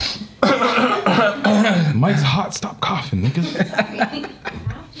mic's hot. Stop coughing, niggas.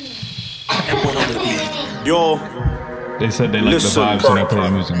 Yo. They said they like the vibes when I play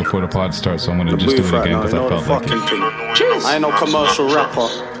the music before the pod starts, so I'm gonna just do it again because I felt like it. I ain't no commercial rapper.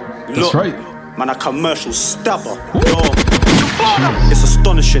 That's right. Man, a commercial stabber. Yo. It's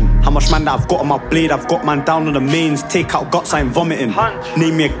astonishing how much man that I've got on my blade. I've got man down on the mains. Take out guts, I ain't vomiting.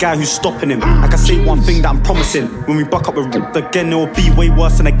 Name me a guy who's stopping him. I can say one thing that I'm promising. When we buck up with again, it'll be way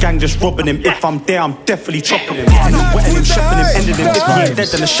worse than a gang just robbing him. If I'm there, I'm definitely chopping him. Wetting him, chefing him, ending him. If he ain't dead,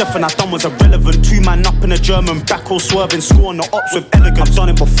 then the chef and I done was irrelevant. 2 man up in a German, back row swerving, scoring the ops with elegance. I've done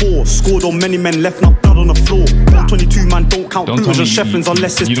it before, scored on many men, left enough blood on the floor. 22 man don't count booters and chefins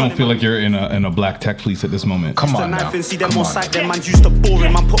unless it's. You don't feel like you're in a black tech fleece at this moment. Come on now. See them on site, them man's used to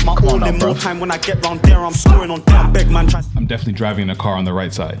boring. Man put my all in more time when I get round there. I'm scoring on damn beg man. I'm definitely driving a car on the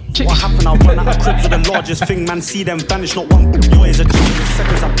right side. What happened? I run out of cribs with the largest thing. Man see them vanish, not one. Yo, is a in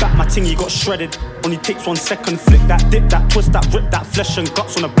seconds. I back my ting, he got shredded. Only takes 1 second. Flick that, dip that, twist that, rip that flesh and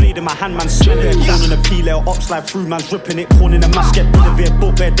guts on a blade in my hand. Man smell it. Corn in a peel, up slide through. Man's ripping it. Corn in a mask, get rid of it.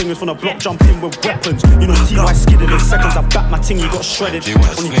 Both bare dingers from the block, jump in with weapons. You know TY skidded in seconds. I back my ting, he got shredded.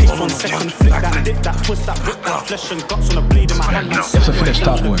 Only takes 1 second. Flick that, dip that, twist that, rip that flesh and guts on a blade in my hand. That's a finished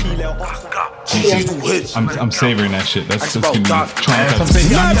top one. I'm savoring that shit. That's gonna be trying to.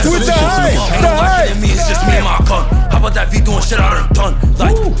 With the hype, it's just me and my gun. How about that V doing shit I done?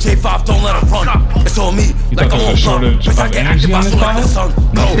 Like J5, don't let him run. It's all me. You like thought there was a shortage of energy on this pod?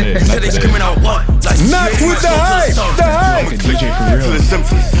 No, they said they screaming out what? Like not with the hype, DJ for real.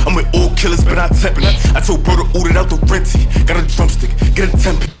 I'm with all killers, but not temping. I told bro to order out the renty. Got a drumstick, get a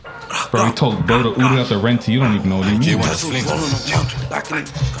temp. Bro, you told bro to order out the renty. You don't even know what he means.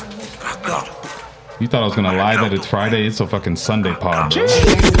 You thought I was gonna lie that it's Friday? It's a fucking Sunday pod, bro.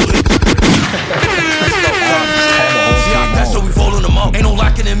 So we rolling them up. Ain't no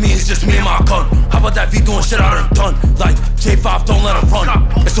lacking in me, it's just me and my gun. How about that V doing shit I done? Like J5, don't let him run.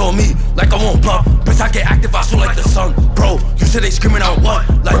 It's all me, like I won't bluff. Bitch, I get active, I feel like the sun. Bro, you said they screaming out what?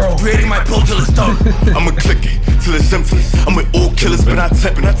 Like creating my pill till it's done. I'ma click it till it's empty. I'm with all killers, but not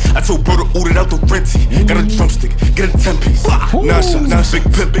temping. I told bro to order out the renty. Got a drumstick, get a 10-piece. Now big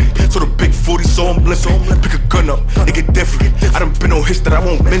pimpin'. So the big 40 saw him blippin'. Pick a gun up, it get different. I done been on hits that I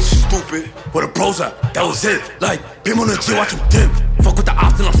won't mention. Stupid. Where the bros at? That was it. Like, people on the G, watch him dip. Fuck with the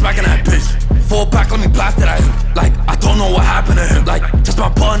option, I'm smacking that bitch. Fall back, let me blast it at him. Like, I don't know what happened to him. Like, just my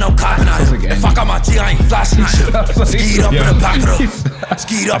button, I'm copping at him. If I got my G, I ain't flashing shit. Skied up in the back of the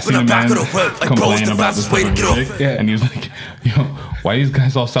Skied up in the back of the whip. Like, bro, it's the fastest way to get off. Yeah. And he was like, yo, why these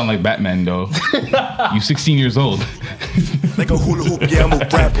guys all sound like Batman, though? You 16 years old. Like a hula hoop, yeah, I'm a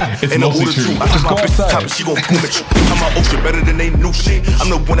rapper. It's and mostly order true. I just my bitch top and she gon' boom at you. I'm my ocean better than they new shit. I'm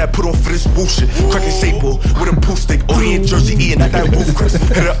the one that put on for this bullshit. Cracking Sable with a pool stick. Oh, he in Jersey eating at that roof, Chris.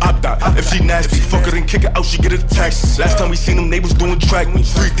 Hit her opt out. If she nasty, fuck her and kick her out, she get a tax. Last time we seen them neighbors doing track.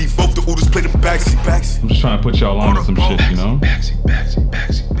 3D, both the Oodles play the backseat. I'm just trying to put y'all on to some shit, you know?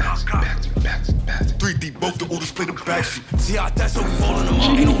 3D, both the Oodles play the backseat. See how that's how we rolling them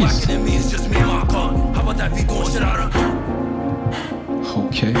up. Ain't no lacking in me, it's just me and my gun. How about that V doing shit I done?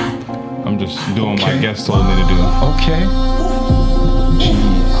 Okay. I'm just doing what my guest told me to do. Okay.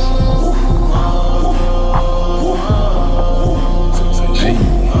 Jeez. Hey.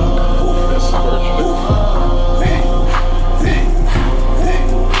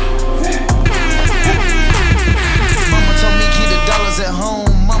 Mama told me keep the dollars at home.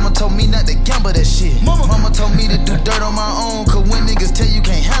 Mama told me not to gamble that shit. Mama told me to do dirt on my own. Cause when niggas tell you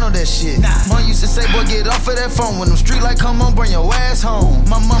can't handle that shit. Mom used to say, boy, get off of that phone. When them street light come on, bring your ass home.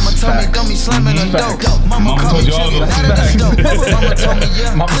 My mama told me, don't be slamming the dope. Mama called me trigger, not in the stove. Mama told me,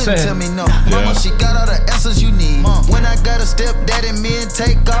 yeah, couldn't tell me no. Mama, she got all the answers you need. When I got a stepdaddy, me and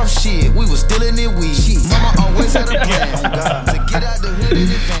take off shit. We was still in it weed. Mama always had a plan to get out the hood in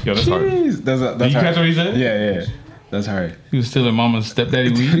advance. Yo, that's hard. That's Did you catch what he said? Yeah. That's hard. He was stealing mama's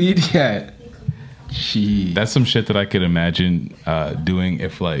stepdaddy weed? Yeah. Jeez. That's some shit that I could imagine doing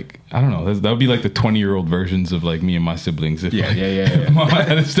if, like, I don't know, that would be like the 20-year-old versions of, like, me and my siblings. If, Yeah. Mama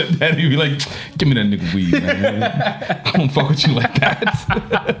had a stepdad, he'd be like, give me that nigga weed, man. I don't fuck with you like that.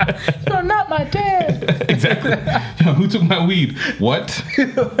 You're not my dad. Exactly. Yo, who took my weed? What?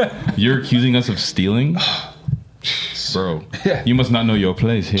 You're accusing us of stealing? Bro, you must not know your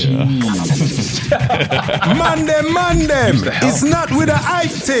place here. Man them. It's not with a hype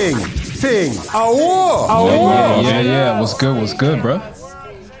thing. A war. Yeah. What's good, bro?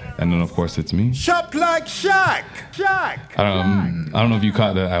 And then, of course, it's me. Shop like Shaq. I don't know if you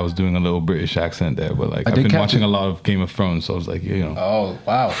caught that I was doing a little British accent there, but like I've been watching a lot of Game of Thrones, so I was like, you know. Oh,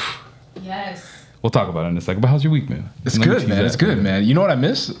 wow. Yes. We'll talk about it in a second. But how's your week, man? It's good, man. You know what I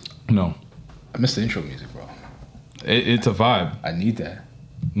miss? No. I miss the intro music, bro. It's a vibe. I need that.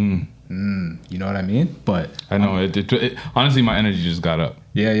 You know what I mean? But I know it honestly, my energy just got up.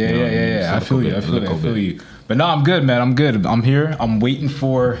 Yeah. I feel you. But no, I'm good, man. I'm good. I'm here. I'm waiting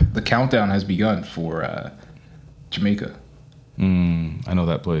for the countdown has begun for Jamaica. I know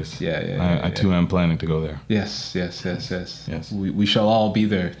that place. I too am planning to go there. Yes. We shall all be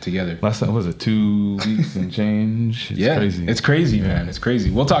there together. Last time was it 2 weeks and change? It's crazy. It's crazy, man. It's crazy.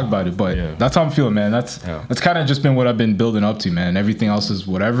 We'll talk about it, but that's how I'm feeling, man. That's kind of just been what I've been building up to, man. Everything else is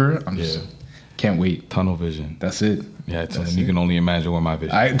whatever. I'm just can't wait. Tunnel vision. That's it. Yeah, you can only imagine what my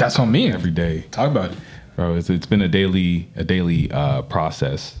vision. That's what I mean. Every day. Talk about it. Bro, it's been a daily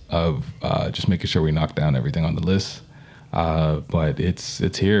process of just making sure we knock down everything on the list. But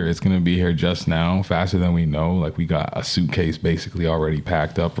it's here. It's gonna be here just now, faster than we know. Like we got a suitcase basically already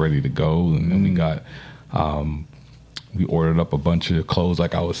packed up, ready to go, and then we got we ordered up a bunch of clothes,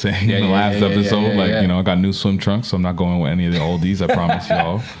 like I was saying in the last episode. I got new swim trunks, so I'm not going with any of the oldies. I promise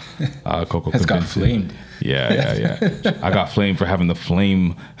y'all. Coco has got flamed. Yeah. I got flamed for having the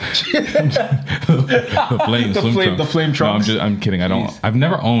flame, the flame trunks. No, I'm kidding. I've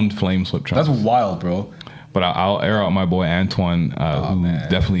never owned flame slip trunks. That's wild, bro. But I'll air out my boy Antoine, who's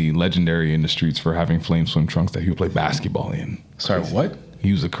definitely legendary in the streets for having flame swim trunks that he would play basketball in. Sorry, what?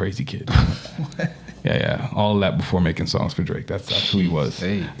 He was a crazy kid. Yeah. All of that before making songs for Drake. That's who he was.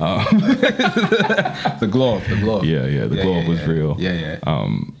 Hey. The glow up. Yeah, the glow up was real. Yeah.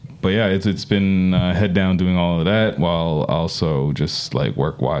 But yeah, it's been head down doing all of that while also just like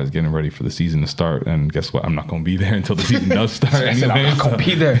work wise getting ready for the season to start. And guess what? I'm not going to be there until the season does start. I'm not going to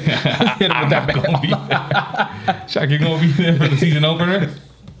be there. I'm not going to be there. Shaq, you're going to be there for the season opener?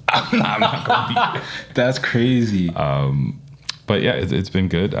 I'm not going to be there. That's crazy. But yeah, it's been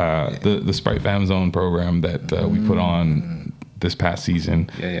good. The Sprite Fam Zone program that we put on this past season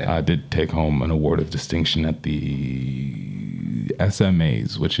did take home an award of distinction at the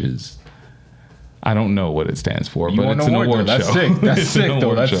SMAs, which is, I don't know what it stands for, but it's an award show. That's sick. That's sick,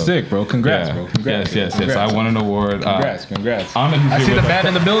 though. That's sick, bro. Congrats, bro. Congrats. Yes. I won an award. Congrats. I see the man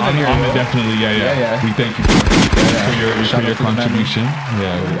in the building here. Definitely, yeah. We thank you for your contribution.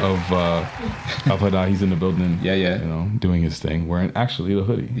 He's in the building. Yeah. Doing his thing, wearing actually the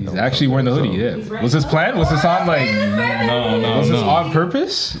hoodie. He's actually wearing the hoodie. Yeah. Was this planned? Was this on like? No. Was this on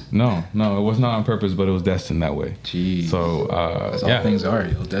purpose? No, it was not on purpose, but it was destined that way. Jeez. So that's all things are.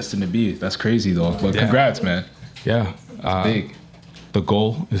 Destined to be. That's crazy though. But congrats, man. Yeah. It's big. The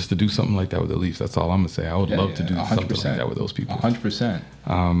goal is to do something like that with the Leafs. That's all I'm gonna say. I would love to do something like that with those people. 100%.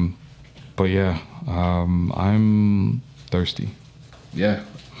 But yeah, I'm thirsty. Yeah,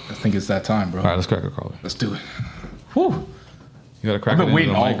 I think it's that time, bro. All right, let's crack a caller. Let's do it. Whew. You gotta crack it into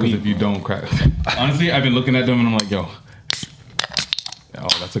the mic, because if you don't crack, honestly, I've been looking at them and I'm like, yo, oh,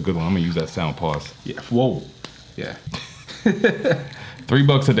 that's a good one. I'm gonna use that sound pause. Yeah. Whoa. Yeah.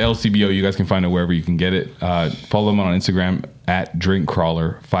 $3 at the LCBO. You guys can find it wherever you can get it. Follow them on Instagram at Drink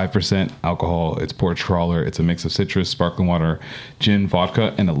Crawler. 5% alcohol. It's porch crawler. It's a mix of citrus, sparkling water, gin,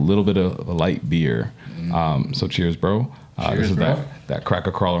 vodka, and a little bit of light beer. So cheers, bro. This is bro. that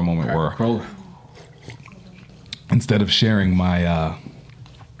cracker crawler moment where instead of sharing my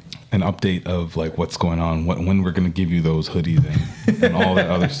an update of like what's going on, when we're gonna give you those hoodies and all that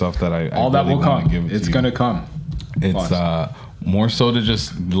other stuff that I all really that will come. It's gonna come. It's more so to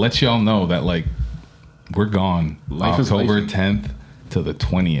just let y'all know that like we're gone. October 10th to the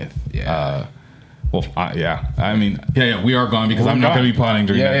 20th. Yeah. I mean, we are gone because I'm not going to be potting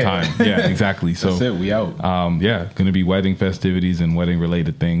during that time. Yeah, exactly. So that's it. We out. Going to be wedding festivities and wedding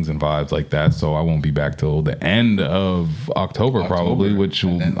related things and vibes like that. So I won't be back till the end of October. Probably, which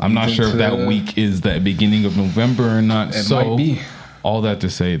I'm not sure if that week is the beginning of November or not. It might be. All that to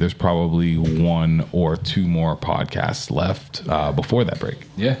say, there's probably 1 or 2 more podcasts left before that break.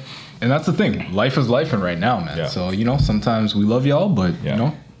 Yeah. And that's the thing. Life is life right now, man. Yeah. So, sometimes we love y'all, but,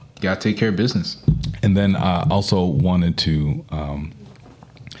 you got to take care of business. And then also wanted to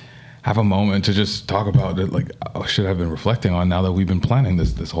have a moment to just talk about it. Like, shit I've been reflecting on now that we've been planning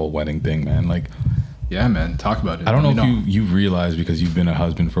this whole wedding thing, man. Like, yeah, man. Talk about it. I don't know if you realize, because you've been a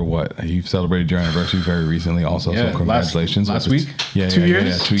husband for what? You've celebrated your anniversary very recently also. Yeah, so congratulations. Last week? 2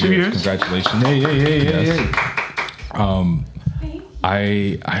 years? Yeah, 2 years. Congratulations.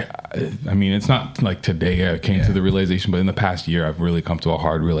 I mean, it's not like today I came to the realization, but in the past year, I've really come to a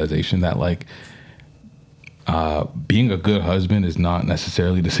hard realization that like being a good husband is not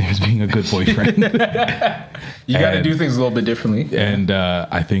necessarily the same as being a good boyfriend. You got to do things a little bit differently. And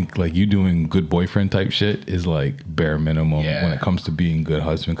I think like you doing good boyfriend type shit is like bare minimum when it comes to being good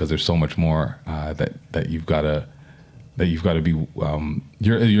husband, because there's so much more that you've got to that you've got to be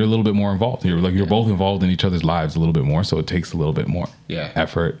you're a little bit more involved. You're both involved in each other's lives a little bit more, so it takes a little bit more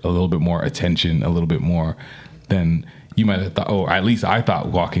effort, a little bit more attention, a little bit more than you might have thought. Oh, at least I thought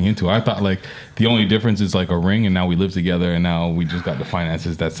walking into it. I thought like the only difference is like a ring, and now we live together, and now we just got the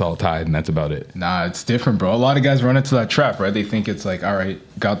finances that's all tied, and that's about it. Nah, it's different, bro. A lot of guys run into that trap, right? They think it's like, all right,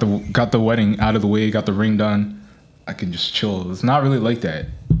 got the wedding out of the way, got the ring done, I can just chill. It's not really like that.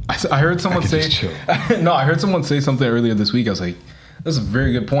 I heard someone say no, I heard someone say something earlier this week. I was like, that's a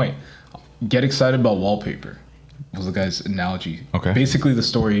very good point. Get excited about wallpaper was the guy's analogy. Okay. Basically the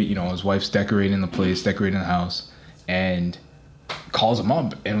story, his wife's decorating the place, decorating the house, and calls him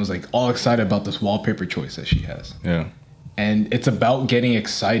up and was like all excited about this wallpaper choice that she has. Yeah. And it's about getting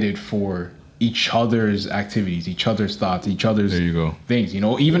excited for each other's activities, each other's thoughts, each other's things.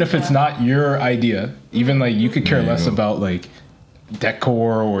 Even if it's not your idea, even like you could care less about like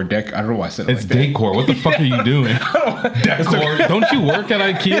decor or I don't know why I said it. It's like decor. What the fuck are you doing? Decor. Don't you work at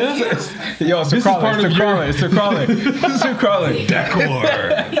IKEA? Yo, it's a crawler. It's a crawler. Decor.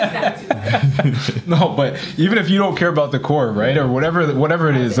 No, but even if you don't care about decor, right, or whatever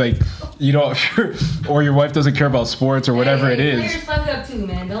it is, like or your wife doesn't care about sports or whatever it is. Clear fuck up too,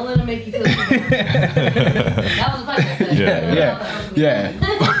 man. Don't let him make you feel too bad. That was fun.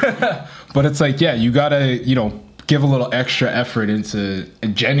 Yeah. But it's like, you gotta, give a little extra effort into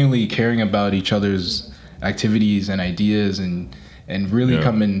genuinely caring about each other's activities and ideas and really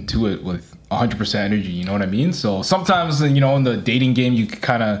come into it with 100% energy. You know what I mean? So sometimes, in the dating game, you could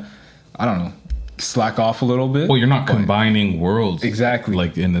kind of, I don't know, slack off a little bit. Well, you're not combining worlds exactly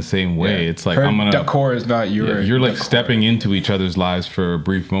like in the same way. It's like decor is not your. You're like stepping into each other's lives for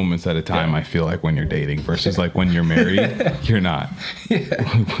brief moments at a time. I feel like when you're dating versus like when you're married, you're not.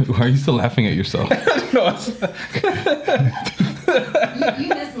 Why are you still laughing at yourself? No, you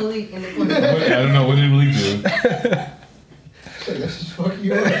missed Malik in the corner. I don't know, what did Malik do? That's just fucking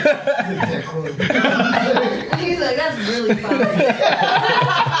you up. He's like, that's really funny.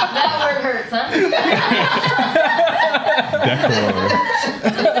 That word hurts, huh?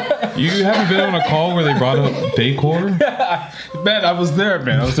 Decor. You haven't been on a call where they brought up decor? Man, I was there,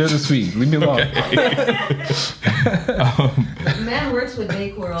 this week. Leave me alone. Man works with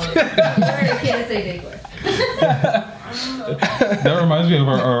decor all the time. I can't say decor. That reminds me of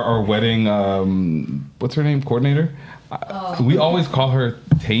our wedding, what's her name, coordinator? We always call her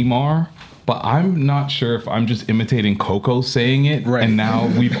Tamar, but I'm not sure if I'm just imitating Coco saying it, right? And now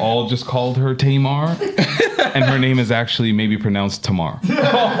we've all just called her Tamar, and her name is actually maybe pronounced Tamar.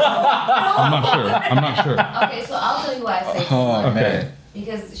 I'm not sure. Okay, so I'll tell you why I say Tamar. Oh, man.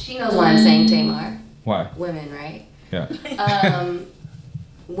 Because she knows why I'm saying Tamar. Why? Women, right? Yeah.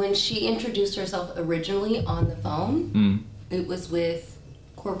 When she introduced herself originally on the phone, it was with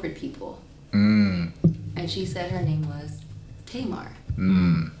corporate people. And she said her name was Tamar.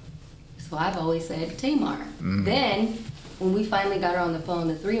 So I've always said Tamar. Then, when we finally got her on the phone,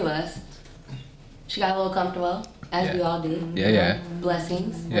 the three of us, she got a little comfortable, as we all do.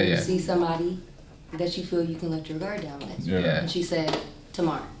 Blessings. When you see somebody that you feel you can let your guard down with. And she said,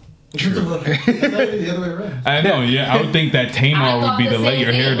 Tamar. The other way around. I know, I would think that Tamar would be the let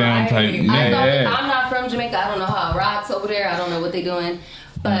your hair down type. I'm not from Jamaica. I don't know how it rocks over there. I don't know what they're doing.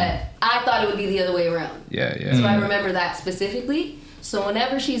 But I thought it would be the other way around. So I remember that specifically. So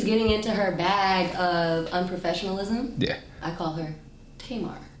whenever she's getting into her bag of unprofessionalism, I call her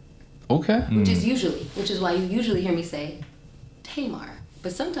Tamar. Okay. Which is why you usually hear me say Tamar.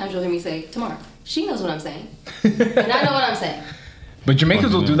 But sometimes you'll hear me say Tamar. She knows what I'm saying. And I know what I'm saying. But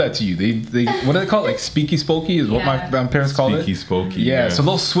Jamaicans will do that to you. They what do they call it? Like speaky spokey is what my parents call it. Speaky spokey. Yeah, so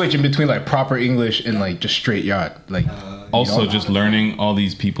they'll switch in between like proper English and like just straight yard. Like also just learning all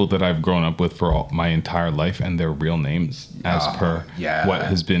these people that I've grown up with for my entire life and their real names as per what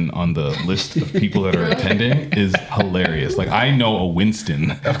has been on the list of people that are attending is hilarious. Like I know a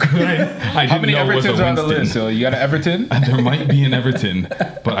Winston. Of course. How many Evertons are on the list? So you got an Everton? There might be an Everton,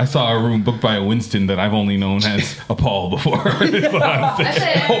 but I saw a room booked by a Winston that I've only known as a Paul before. I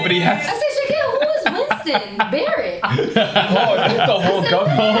said, Shaquille, who is Winston Barrett? The whole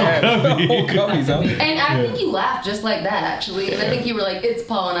gummy. The whole gummies, huh? And I think you laughed just like that, actually. And I think you were like, it's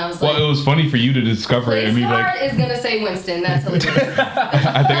Paul. And I was like, well, it was funny for you to discover it. I mean, like, is going to say Winston. That's hilarious.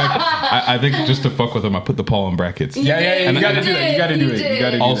 I think just to fuck with him, I put the Paul in brackets. Yeah. You got to do that. You got to do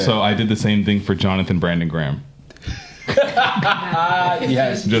it. Also, I did the same thing for Jonathan Brandon Graham.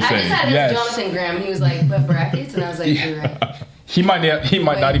 Yes. Just saying. I just had Jonathan Graham, and he was like, but brackets? And I was like, you're right. He might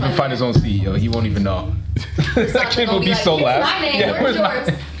not even find his own CEO. He won't even know. That kid will be so loud. My name, where's yours?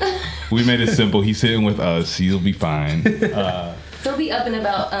 We made it simple. He's sitting with us. He'll be fine. He'll be up and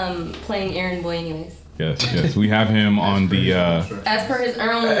about playing errand boy anyways. Yes. We have him on the. As per his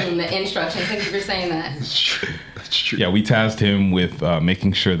own instructions. Thank you for saying that. That's true. Yeah, we tasked him with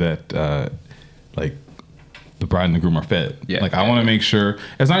making sure that like the bride and the groom are fed. Yeah. Like I want to make sure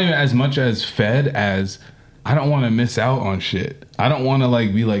it's not even as much as fed as I don't want to miss out on shit. I don't want to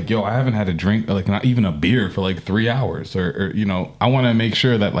like be like, yo, I haven't had a drink, like not even a beer for like 3 hours, or you know, I want to make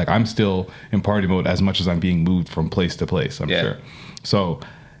sure that like I'm still in party mode as much as I'm being moved from place to place. I'm sure. So,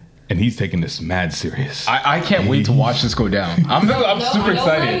 and he's taking this mad serious. I can't wait to watch this go down. I'm super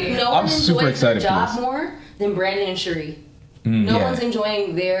excited. I'm super excited for job this. More than Brandon and Cherie. No one's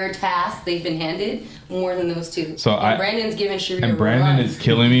enjoying their task they've been handed more than those two. So Brandon's giving Cherie and Brandon is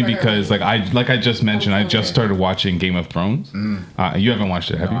killing me because like I just mentioned, I just started watching Game of Thrones. You haven't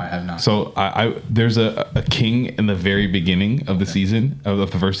watched it, have you? No, I have not. So I there's a king in the very beginning of the season of the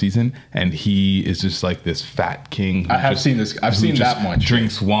first season, and he is just like this fat king. I have seen this. I've seen that much.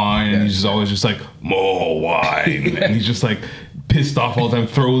 Drinks wine, and he's just always just like more wine, and he's just like pissed off all the time,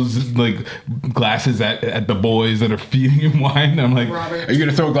 throws like glasses at the boys that are feeding him wine. I'm like, Robert. Are you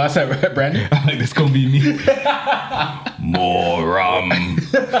gonna throw a glass at Brandon? I'm like, this gonna be me. More rum.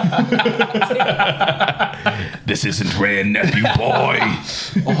 This isn't Ray and Nephew, boy.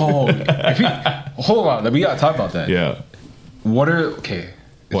 Hold on, we gotta talk about that. Yeah.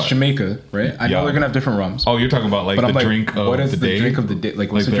 It's What? Jamaica, right? I know they're gonna have different rums. Oh, you're talking about like But I'm the drink of what is the the day? drink of the day?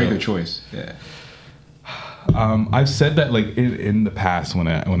 Like, what's Like the drink the- of choice? Yeah. I've said that like in the past when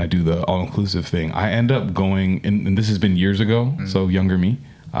I do the all inclusive thing, I end up going and this has been years ago, so younger me.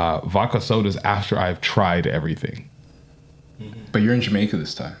 Vodka sodas after I've tried everything. But you're in Jamaica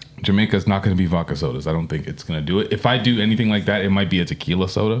this time. Jamaica's not going to be vodka sodas. I don't think it's going to do it. If I do anything like that, it might be a tequila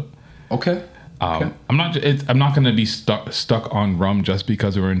soda. Okay. I'm not going to be stuck on rum just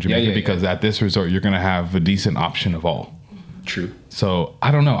because we're in Jamaica. Because at this resort, you're going to have a decent option of all. True. So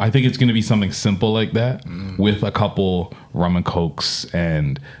I don't know. I think it's going to be something simple like that with a couple rum and cokes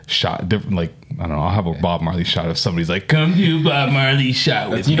and shot different. Like I don't know. I'll have a Bob Marley shot if somebody's like, "Come do Bob Marley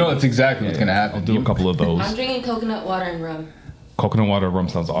shot with me." You know that's exactly what's gonna happen. I'll do a couple of those. I'm drinking coconut water and rum. Coconut water rum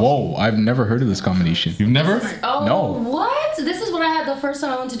sounds awesome. Whoa, I've never heard of this combination. You've never? Oh, No. what? This is what I had the first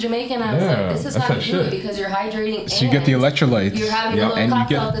time I went to Jamaica, and I was like, this is that's how that you do it shit. because you're hydrating. So you get the electrolytes. You're having a little and you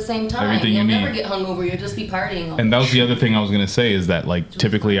cocktail get at the same time. everything You'll you never need. get hungover. You'll just be partying. And that was the other thing I was gonna say is that like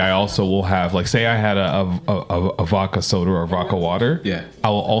typically I also will have like say I had a vodka soda or vodka water. Yeah. I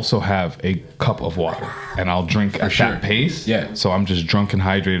will also have a cup of water and I'll drink at sure. that pace. Yeah. So I'm just drunk and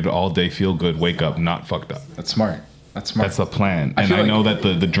hydrated all day, feel good, wake up, not fucked up. That's smart. That's smart. That's the plan. I And feel I like- know that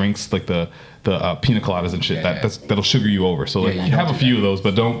the drinks like the pina coladas and shit that'll sugar you over. So like, Yeah, you have a few of those,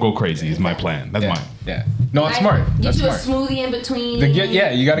 but don't go crazy. Is my plan. That's mine. Yeah. No, it's smart. Get That's you smart. a smoothie in between.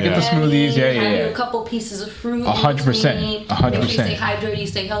 You got to get the smoothies. Have Yeah. you a couple pieces of fruit. 100%. Make 100%. sure you stay hydrated, you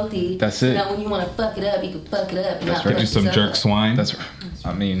stay healthy. That's it. So that when you want to fuck it up, you can fuck it up. And not Get you fuck some yourself jerk up. swine. That's.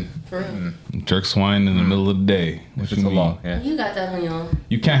 I mean, For real. Jerk swine in the middle of the day. What it's you a mean? law. Yeah. You got that on your own.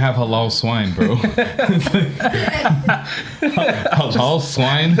 You can't have halal swine, bro. Halal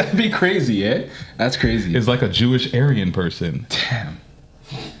swine That'd be crazy, eh? That's crazy. is like a Jewish Aryan person. Damn.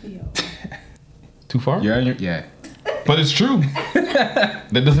 Too far? Yeah. But it's true.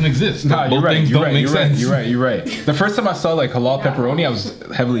 That doesn't exist. No, Both you're right. things You're don't right. make You're right. sense. You're right. The first time I saw like halal pepperoni, I was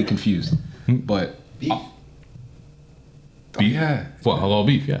heavily confused. But Beef? yeah, What, halal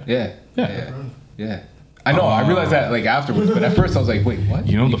beef? Yeah. yeah. I know. I realized that like afterwards, but at first I was like, wait, what?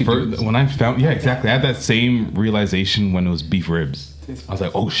 You know, could do this? when I found, exactly. I had that same realization when it was beef ribs. I was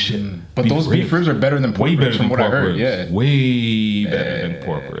like, oh shit. But those beef ribs are better than pork way better ribs than from what pork I heard. ribs. Yeah. Way better than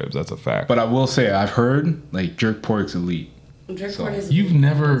pork ribs. That's a fact. But I will say, I've heard like jerk pork's elite. Jerk pork is You've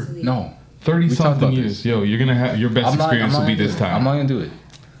never, No. 30 We talked something about years. this. Yo, you're going to have, your best experience will be this time. I'm not gonna do it.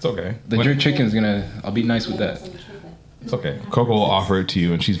 It's okay. The jerk chicken's I'll be nice with that. It's okay. Coco will offer it to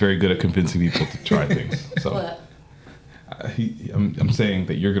you, and she's very good at convincing people to try things. So What? I'm saying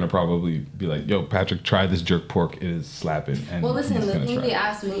that you're gonna probably be like, "Yo, Patrick, try this jerk pork. It is slapping." And Well, listen, he's the gonna thing try we it.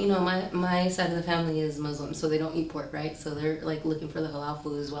 asked, you know, my side of the family is Muslim, so they don't eat pork, right? So they're like looking for the halal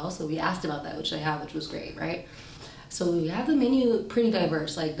food as well. So we asked about that, which they have, which was great, right? So we have the menu pretty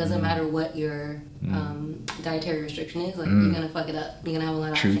diverse. Like, doesn't matter what your dietary restriction is. Like, you're gonna fuck it up. You're gonna have a lot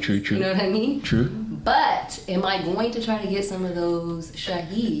of options. True. You know what I mean? True. But am I going to try to get some of those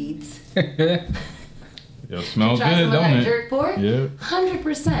shaheeds? Yo, smells Try good, some of don't that it? jerk pork? Yeah.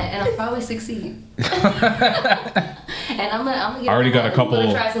 100%, and I'll probably succeed. And I'm gonna get. I already got a I'm couple.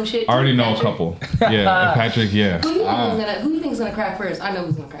 gonna try some shit I already too, know a Patrick. couple. Yeah, and Patrick. Yeah. Who do you think's gonna crack first? I know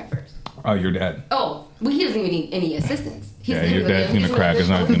who's gonna crack first. Oh, your dad. Oh, well, he doesn't even need any assistance. Yeah, your dad's gonna crack. It's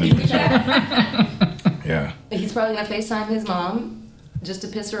not gonna. Yeah. He's probably gonna FaceTime his mom. just to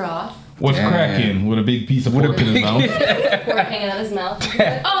piss her off. What's cracking? With a big piece of pork in his mouth. Pork hanging out of his mouth.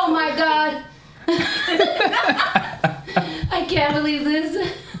 Like, oh my god! I can't believe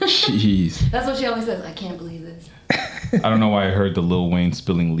this. Jeez. That's what she always says. I can't believe this. I don't know why I heard the Lil Wayne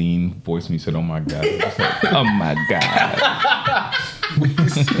spilling lean voice when you said, "Oh my god." Like, oh my god.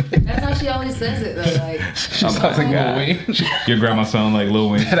 That's how she always says it though. Like, She sounds like Lil Wayne. Your grandma sound like Lil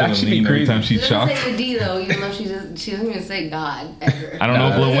Wayne spilling lean every time she's she shocked. doesn't say the D though, even though she doesn't even say God ever. I don't know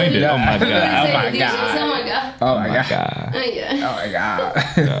if Lil Wayne did. Oh my She doesn't god. say Oh my the D, she says, oh my god. Oh my god. Yeah. Oh my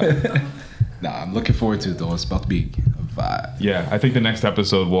god. Nah, I'm looking forward to it though. It's about to be a vibe. Yeah, I think the next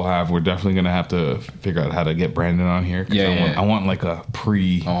episode we're definitely gonna have to figure out how to get Brandon on here. I want like a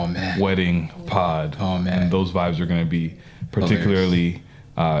pre-wedding pod. Oh man, and those vibes are gonna be particularly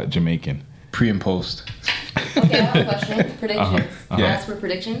Jamaican. Pre and post. Okay, I have a question. Predictions. Yeah. Ask for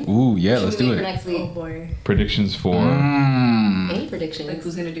predictions. Ooh, yeah, Should let's we do make it. for next week? Oh boy. Predictions for Any predictions? Like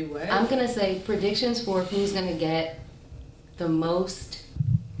who's gonna do what? I'm gonna say predictions for who's gonna get the most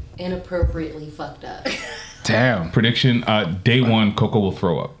inappropriately fucked up. Damn. prediction. Day one, Coco will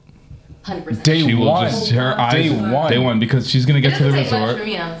throw up. 100%. Day one. Her eyes. Day one, because she's gonna get to the It doesn't take much resort. for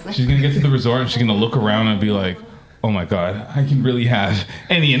me, honestly. She's gonna get to the resort and she's gonna look around and be like, "Oh my god, I can really have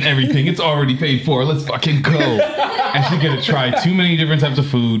any and everything. It's already paid for. Let's fucking go." And she's gonna try too many different types of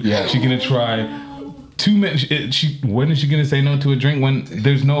food. Yeah. She's gonna try too many. When is she gonna say no to a drink when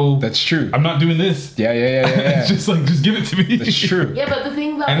there's no? That's true. I'm not doing this. Yeah. It's just like, just give it to me. That's true. Yeah, but the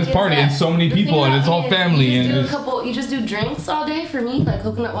thing about And me it's is party, that and so many the thing people, and about it's me all is family, You and just, just- you just do drinks all day for me, like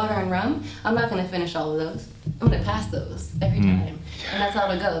coconut water and rum. I'm not gonna finish all of those. I'm gonna pass those every time, and that's how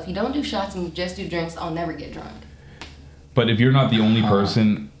it'll go. If you don't do shots and you just do drinks, I'll never get drunk. But if you're not the only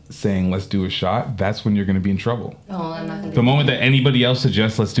person saying let's do a shot, that's when you're gonna be in trouble. Oh, I'm not gonna. The moment that anybody else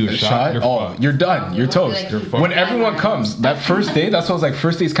suggests let's do a shot, you're fucked. You're done. You're toast. You're fucked. When everyone comes, that first day, that's what I was like,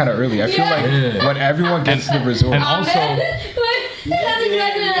 first day's kind of early. I feel like Yeah. when everyone gets to the resort. And also,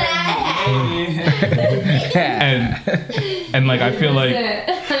 and like I feel like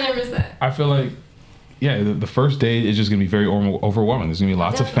 100%. yeah, the first day is just gonna be very overwhelming. There's gonna be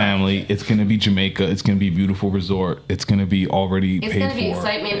lots of family. It's gonna be Jamaica. It's gonna be a beautiful resort. It's gonna be already It's paid gonna be for.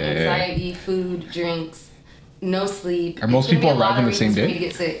 excitement, anxiety, food, drinks, no sleep. Are most It's gonna people be a lot arriving of the same reasons for day? me to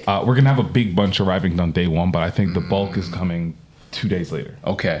get sick. We're gonna have a big bunch arriving on day one, but I think the bulk is coming 2 days later.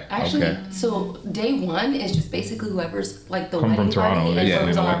 Okay. Actually, so day one is just basically whoever's like the Come from wedding party Toronto, and yeah,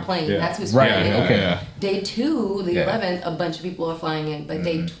 whoever's they on know our it. plane. Yeah. That's who's Right, flying in. okay. Yeah. Day two, the Yeah. 11th, a bunch of people are flying in, but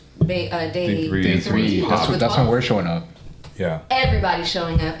day Day three. Day three. That's when we're showing up. Yeah. everybody's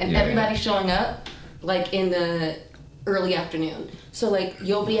showing up, and Yeah. everybody's showing up like in the early afternoon. So like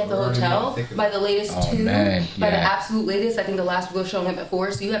you'll be at the hotel by the latest Oh, 2, man, by the yeah. absolute latest. I think the last will showing up at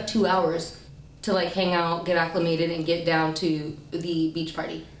 4. So you have 2 hours to like hang out, get acclimated, and get down to the beach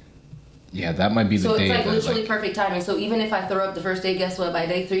party. Yeah, that might be the So day. it's like that, literally perfect timing. So even if I throw up the first day, guess what? By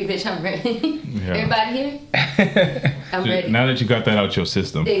day 3, bitch, I'm ready. Yeah. Everybody here? I'm ready. Now that you got that out your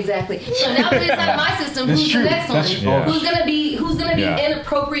system. Exactly. So now that it's out of my system, That's who's true. the next one? That's true. Yeah. Who's gonna be Yeah.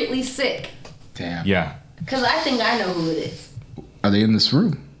 inappropriately sick? Damn. Yeah. Because I think I know who it is. Are they in this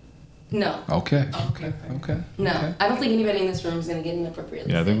room? No. Okay. Okay. Okay. No. Okay. I don't think anybody in this room is gonna get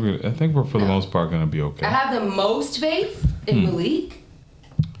inappropriately Yeah, I sick. think we're for the No. most part gonna be okay. I have the most faith in Malik,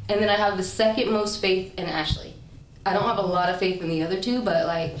 and then I have the second most faith in Ashley. I don't have a lot of faith in the other 2, but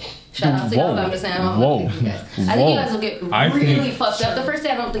like, shout out to y'all. But I'm just saying, I don't have a lot of faith in you guys. I think you guys will get I really think- fucked up. The first day,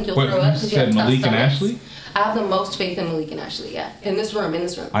 I don't think you'll What, throw you up because you said have tough Malik and stomachs. Ashley? I have the most faith in Malik and Ashley. Yeah, in this room.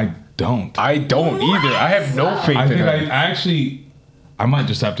 I don't. I don't either. I have no faith I in think them. I actually, I might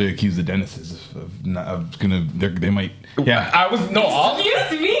just have to accuse the dentists of gonna. They might. Yeah. I was no.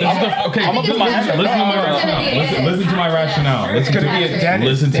 Excuse me. Okay, I'm gonna put my hand up. listen to my No, no, no, rationale. Listen to my rationale. It's gonna be a dentist.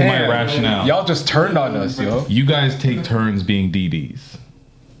 Listen to my Damn. rationale. Y'all just turned on us, yo. You guys take turns being DDs.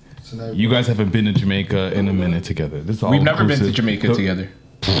 So now You guys haven't been to Jamaica in a minute together. This is all We've never been to inclusive. Jamaica together.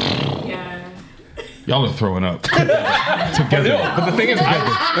 Yeah. Y'all are throwing up together. But the thing is, like,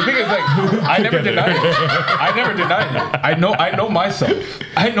 I never denied it. I never denied it. I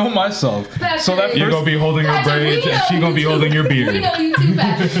know myself. So that You're gonna be holding your Patrick, braids, we and know she gonna be you holding your We beard. know you too,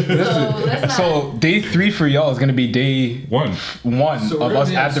 Patrick. So let's not. So day 3 for y'all is gonna be day One. one So of we're us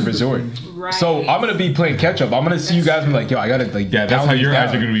gonna at be the super resort. Right. So I'm gonna be playing catch up. I'm gonna see you guys and be like, yo, I gotta like. Yeah, that's down how these your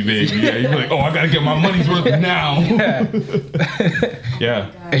eyes down. are gonna be big. Yeah, you're like, oh, I gotta get my money's worth now. Yeah.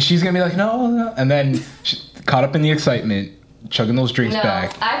 Yeah. And she's gonna be like, no. And then she, caught up in the excitement, chugging those drinks No,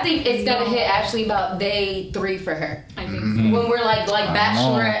 back. I think it's gonna hit actually about day 3 for her. I think When we're like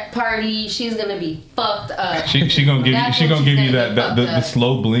bachelorette party, she's gonna be fucked up. She gonna give That's you when she's you gonna that get the fucked up.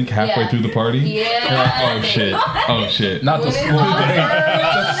 slow blink halfway Yeah. through the party. Yeah. Oh shit. Oh shit. Not the When it's slow all blink.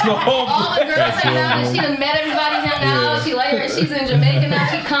 girls, The slow all the girls That's hang out. slow. She done met everybody, hung out. She like her. She's in Jamaica now.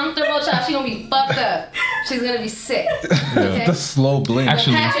 She comfortable. Child. She gonna be fucked up. She's gonna be sick. Okay? The slow blink.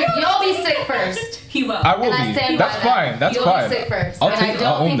 Actually, Patrick, you'll be sick first. he will. I will And I be. stand That's by that. fine. That's You'll fine. be sick first. I'll and take- I I'll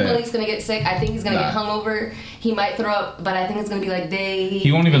don't own think that. Malik's gonna get sick. I think he's gonna get hungover. He might throw up, but I think it's gonna be like day.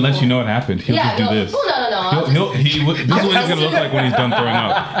 he won't even let you know it happened. He'll just do this. Oh, no. I'll This is what he's gonna look like when he's done throwing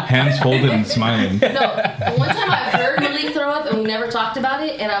up. Hands folded and smiling. No, one time I heard Malik throw up and we never talked about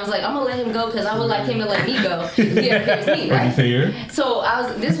it, and I was like, I'm gonna let him go because I would like him to let me go. If he ever hears me, What did you right? say here? So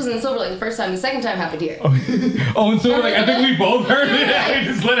this was in Silver Lake the first time. The second time happened here. Oh, and so like I think we both heard it. We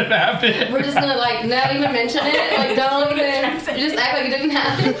just let it happen. We're just gonna like not even mention it. Like don't even just act like it didn't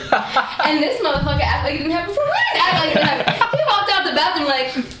happen. And this motherfucker act like it didn't happen for real. Act like it didn't happen. He walked out the bathroom like,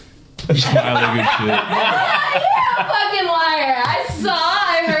 Smiling and shit. you're a fucking liar. I saw,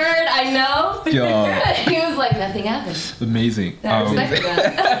 I heard, I know. Yo, He was like, nothing happened. amazing. I respected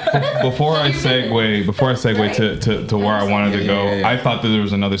that. Before I segue to where I wanted to go, Yeah. I thought that there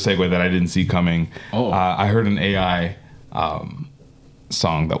was another segue that I didn't see coming. Oh. I heard an AI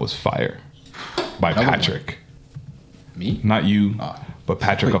song that was fire by Patrick. Me? Not you, Ah. but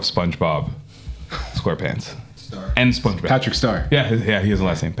Patrick of SpongeBob SquarePants and SpongeBob. Patrick Star. Yeah, he has a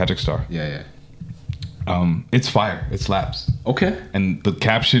last name, Patrick Star. Yeah. It's fire. It slaps. Okay. And the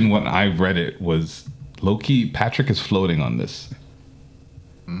caption when I read it was, low-key, Patrick is floating on this.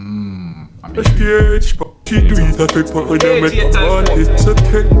 She do it at the point when you make a party. So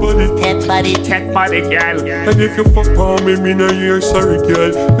take body, Tech body, girl. and if you fuck on me, me know you're sorry,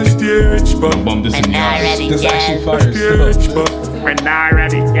 girl. Mr. Rich Bob, Bump this in the ass. This actually fire. Mr. Still. Rich Bob, When I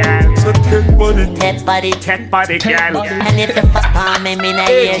ready, girl. so take body, Tech body, girl. body. And if you fuck on me, me know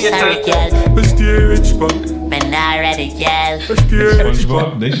you're sorry, girl. Mr. Rich Bob, When I ready, girl. Mr. Rich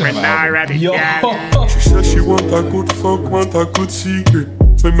SpongeBob, they should have When an I album. ready, Yo. girl. She said she want a good fuck, want a good secret.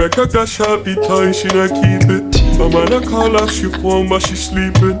 We make her dash happy time, she not keep it. My man a call her, she phone, but she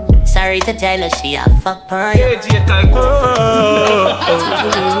sleeping. Sorry to tell her she a fuck boy. That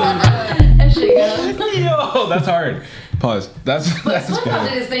shit goes. Yo, that's hard. Pause. That's SpongeBob bad.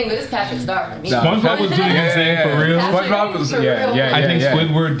 did his thing, but it's Patrick Star for me. Nah. SpongeBob was doing his thing for real. SpongeBob was, yeah. I think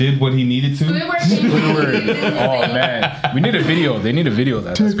Squidward did what he needed to. Squidward. Oh man, we need a video. They need a video of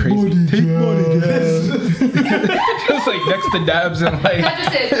that. That's crazy. Just like next to dabs and like. Patrick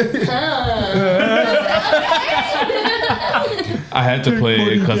said, I had to play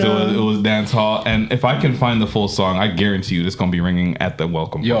it because it was dance hall, and if I can find the full song, I guarantee you it's gonna be ringing at the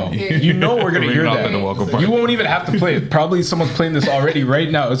welcome Yo, party. you know we're gonna hear Ringing off at the welcome that. party. You won't even have to play it. Probably someone's playing this already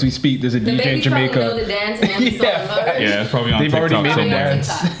right now as we speak. There's a The DJ in babies probably know Jamaica. the dance and Yeah, Yeah, it's probably on They've TikTok already made a somewhere.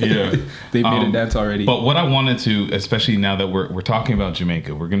 dance. Yeah, They've made a dance already. But what I wanted to, especially now that we're talking about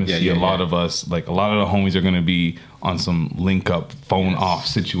Jamaica, we're gonna see a lot of us, like a lot of the homies are gonna be on some link up, phone off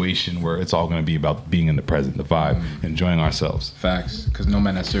situation where it's all gonna be about being in the present, the vibe, enjoying ourselves. Facts, because no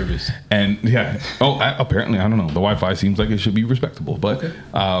man has service. And yeah, apparently I don't know. The Wi-Fi seems like it should be respectable, but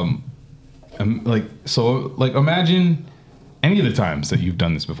like imagine any of the times that you've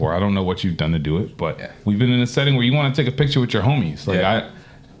done this before. I don't know what you've done to do it, but we've been in a setting where you want to take a picture with your homies. Like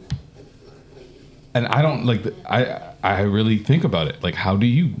I don't like. I really think about it. Like, how do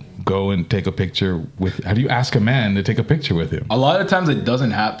you go and take a picture with? How do you ask a man to take a picture with him? A lot of times it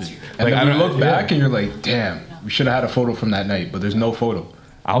doesn't happen, and Like, then I you don't- look back yeah. and you're like, "Damn, we should have had a photo from that night," but there's no photo.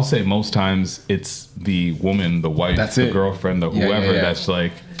 I'll say most times it's the woman, the wife, That's the it. girlfriend, the Yeah, whoever yeah. that's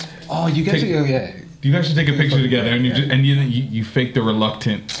like, Oh, you guys, yeah. you guys should take a picture together, and you just, and you fake the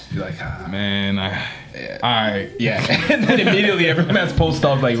reluctant. You're like, Man, all right. yeah. And then immediately everyone's post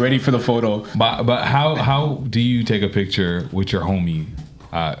off like ready for the photo. But how do you take a picture with your homie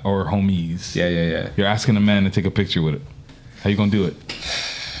or homies? Yeah. You're asking a man to take a picture with it. How you gonna do it?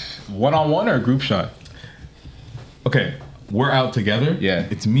 1-on-1 or a group shot? Okay, we're out together. Yeah.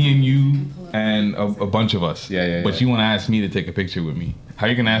 It's me and you and a bunch of us. Yeah. But you want to ask me to take a picture with me. How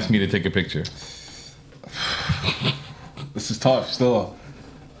you gonna ask me to take a picture? This is tough. Still,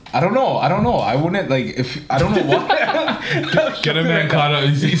 I don't know. I wouldn't like if I don't know what. Get a man caught up.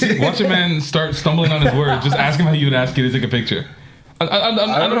 Watch a man start stumbling on his words. Just ask him how you would ask you to take a picture. I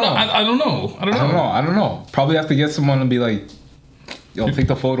don't know. Probably have to get someone to be like, "Yo, take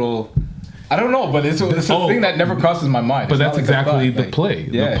the photo." I don't know, but it's a thing that never crosses my mind. But It's that's not like a exactly thought, the like, play.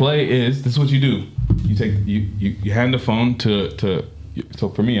 yeah. The play is this is what you do. You take you hand the phone to. So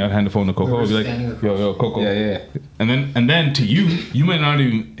for me, I'd hand the phone to Coco. I'd be like, yo, Coco. Yeah. And then to you might not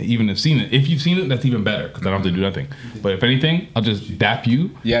even have seen it. If you've seen it, that's even better because I don't have to do nothing. But if anything, I'll just dap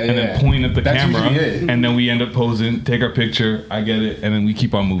you and then point at the camera, and then we end up posing, take our picture, I get it, and then we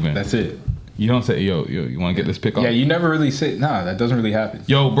keep on moving. That's it. You don't say, yo, you want to get this pic off? Yeah, you never really say, nah, that doesn't really happen.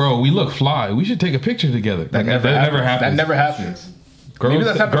 Yo, bro, we look fly. We should take a picture together. That never happens. That never happens.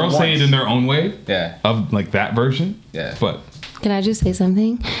 Girls say it in their own way. Yeah. Of like that version. Yeah. But can I just say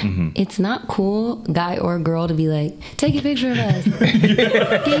something? Mm-hmm. It's not cool, guy or girl, to be like, take a picture of us. Can you take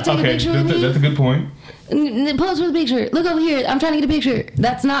a picture of me? That's a good point. Pose for the picture. Look over here. I'm trying to get a picture.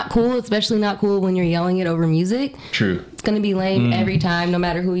 That's not cool, especially not cool when you're yelling it over music. True. It's going to be lame every time, no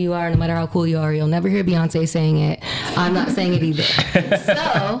matter who you are, no matter how cool you are. You'll never hear Beyonce saying it. I'm not saying it either.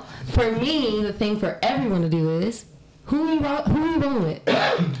 So, for me, the thing for everyone to do is, who are you rolling with?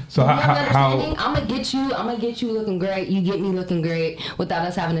 So how I'm gonna get you looking great. You get me looking great without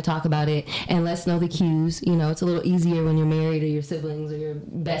us having to talk about it. And let's know the cues. You know, it's a little easier when you're married or your siblings or your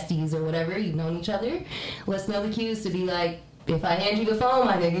besties or whatever. You've known each other. Let's know the cues to be like, if I hand you the phone,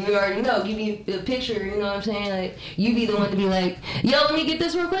 my nigga, you already know. Give me a picture. You know what I'm saying? Like, you be the one to be like, yo, let me get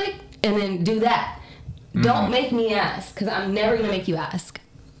this real quick, and then do that. Don't make me ask, because I'm never gonna make you ask.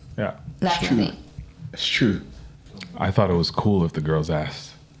 Yeah, that's my thing. It's true. I thought it was cool if the girls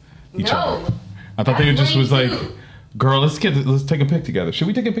asked each No. other. I thought they just was like, girl, let's take a pic together. Should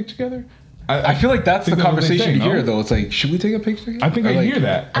we take a pic together? I feel like that's the conversation here, no? though. It's like, should we take a picture together? I think I hear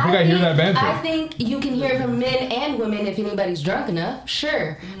that. I hear that banter. I think you can hear it from men and women if anybody's drunk enough,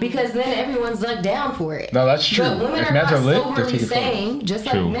 sure. Because then everyone's like down for it. No, that's true. But women If are men not are lit, they're soberly taking saying, just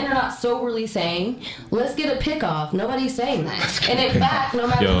like men are not soberly saying, let's get a pic off. Nobody's saying that. And in fact, no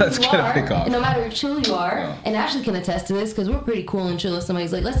matter who you are, no matter how chill you are, and Ashley can attest to this because we're pretty cool and chill if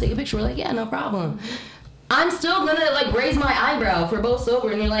somebody's like, let's take a picture. We're like, yeah, no problem. I'm still gonna like raise my eyebrow if we're both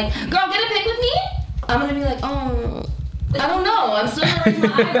sober and you're like, girl, get a pic with me? I'm gonna be like, oh, I don't know. I'm still gonna raise my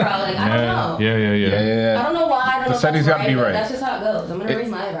eyebrow. Like, I don't know. Yeah. I don't know why. I don't know if that's gotta be right. That's just how it goes. I'm gonna raise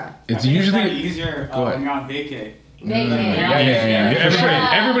my eyebrow. It's usually easier when you're on vacay.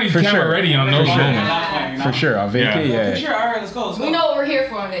 Everybody's camera ready on those moments. For sure, on vacay, For sure, all right, let's go. We know what we're here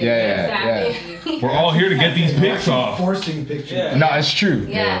for on vacay. Exactly. We're all here to get these pics off. Forcing pictures. Yeah. No, it's true.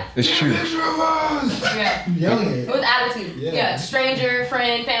 Yeah. It's true. Yeah. Yelling it. With attitude. Yeah. Stranger,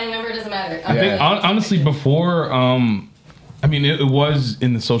 friend, family member, it doesn't matter. I think honestly before I mean it was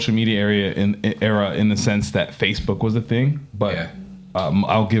in the social media era in the sense that Facebook was a thing, but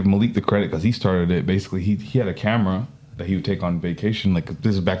I'll give Malik the credit because he started it. Basically, he had a camera that he would take on vacation. Like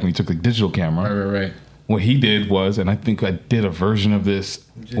this is back when he took the digital camera. Right. What he did was, and I think I did a version of this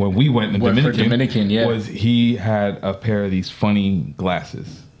when we went in Dominican. Was he had a pair of these funny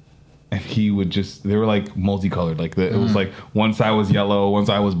glasses. And he would they were like multicolored. Like it was like one side was yellow, one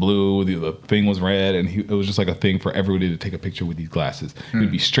side was blue, the thing was red. And it was just like a thing for everybody to take a picture with these glasses. It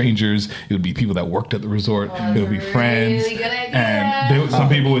would be strangers. It would be people that worked at the resort. It would be friends. Really good idea. And some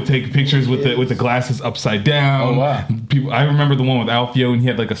people would take pictures with the glasses upside down. Oh, wow. I remember the one with Alfio and he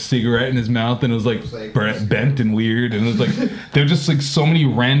had like a cigarette in his mouth and it was like bent and weird. And it was like, there were just like so many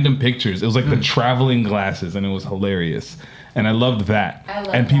random pictures. It was like the traveling glasses and it was hilarious. And I loved that.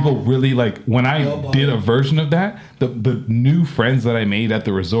 And people really like when I did a version of that, the new friends that I made at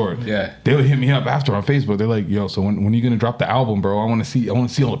the resort, they would hit me up after on Facebook. They're like, yo, so when are you gonna drop the album, bro? I wanna see all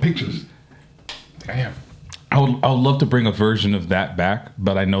the pictures. Damn. I would love to bring a version of that back,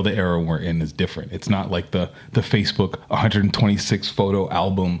 but I know the era we're in is different. It's not like the Facebook 126 photo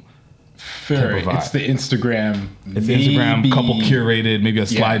album. Fair. It's the Instagram. It's Instagram, couple curated, maybe a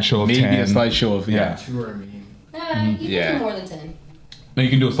slideshow of 10. Maybe a slideshow of You can do more than 10. No, you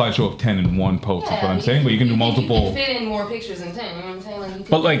can do a slideshow of 10 in one post. That's what I'm saying. But you can do multiple. You can fit in more pictures than 10. You know what I'm saying? Like you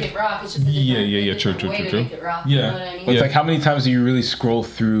can make it rock. It's just a different way to make it rock. You know what I mean? It's like how many times do you really scroll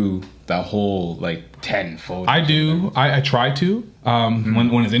through that whole like 10 photos? I do. I try to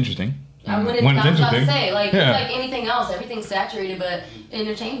when it's interesting. When it's interesting. Say, like, it's like anything else. Everything's saturated, but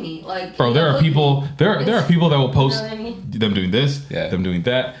entertain me. Like, bro, there are people that will post you know what I mean? them doing this, them doing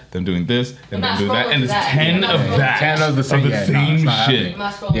that, them doing this, and them doing that, and it's 10 of that. 10 of the same shit.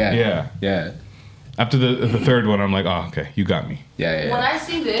 Yeah. After the third one, I'm like, oh, okay, you got me. Yeah. When I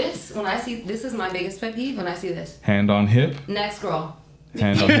see this is my biggest pet peeve. When I see this, hand on hip. Next scroll.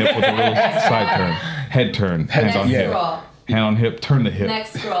 Hand on hip with a little side turn, head turn, hand on hip. Hand on hip, turn the hip.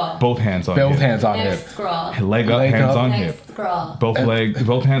 Next scroll. Both hands on hip. Both hands on Next hip. Scroll. Leg up, hands on hip. Scroll. Both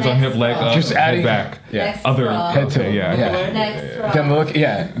hands on hip, leg up, just head back. Next Other scroll. head to Next scroll. Then look,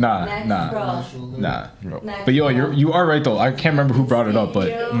 nah. But yo, you are right though. I can't remember who brought it up, but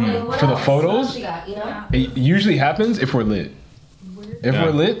for the photos, it usually happens if we're lit. If Yeah.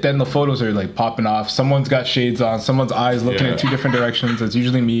 we're lit, then the photos are like popping off. Someone's got shades on. Someone's eyes looking in 2 different directions. It's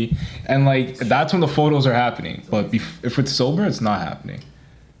usually me, and like that's when the photos are happening. But if it's sober, it's not happening.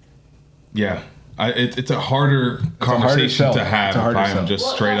 Yeah. It's a harder conversation to have if I'm just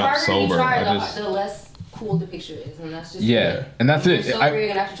straight up sober. The less cool the picture is, and that's just and that's it. Sober, you're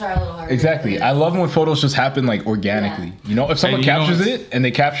gonna have to try a little harder. Exactly. I love when photos just happen like organically. Yeah. You know, if someone captures it and they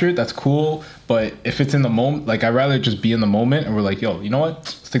capture it, that's cool. But if it's in the moment, like I'd rather just be in the moment and we're like, yo, you know what?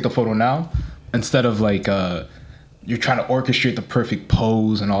 Let's take the photo now, instead of like you're trying to orchestrate the perfect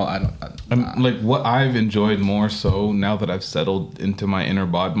pose and all. Like what I've enjoyed more so now that I've settled into my inner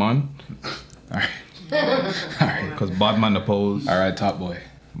Bodman. All right. Because Bodman the pose. All right, top boy.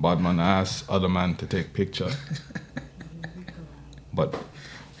 Bodman ask other man to take picture. But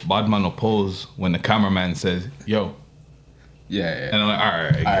Bodman will pose when the cameraman says, yo. Yeah. And I'm like, all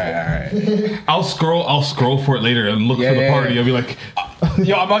right. I'll scroll for it later and look for the party. I'll be like,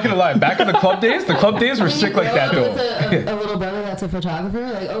 yo, I'm not gonna lie. Back in the club days were sick like that though. A little brother that's a photographer,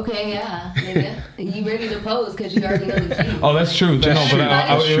 like, okay, yeah, nigga, you ready to pose because you already know the key. Oh, that's true.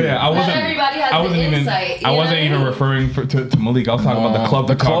 I wasn't even referring to Malik. I was talking about the club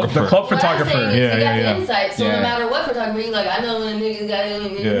photographer. The club photographer. Yeah. Insight. So no matter what photographer, you like, I know when a nigga got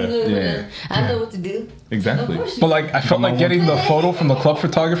it. I know what to do. Exactly. But like, I felt like getting the photo from the club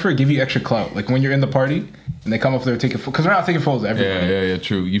photographer give you extra clout. Like when you're in the party and they come up there taking photos, because they're not taking photos of everybody. Yeah,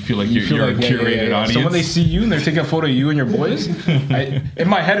 true. You feel like you're a curated audience. So when they see you and they're taking a photo of you and your boys, in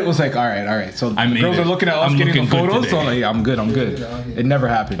my head it was like, all right. So the girls are looking at us getting the photos, so I'm like, I'm good. It never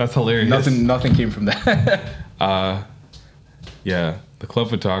happened. That's hilarious. Nothing came from that. Yeah, the club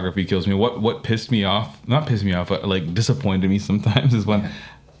photography kills me. What pissed me off, not pissed me off, but like disappointed me sometimes is when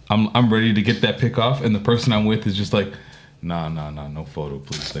I'm ready to get that pic off and the person I'm with is just like, nah, no photo,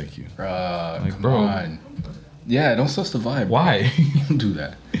 please, thank you. Like, come on. Yeah, don't suss the vibe. Why? Don't do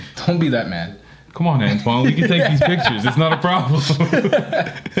that. Don't be that man. Come on, Antoine. We can take these pictures. It's not a problem.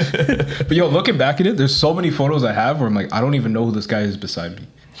 But yo, looking back at it, there's so many photos I have where I'm like, I don't even know who this guy is beside me.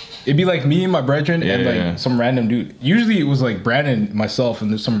 It'd be like me and my brethren and like some random dude. Usually it was like Brandon, myself, and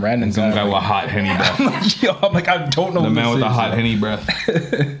there's some random and some guy with a hot Henny breath. I'm like, I don't know. The man with the hot Henny breath.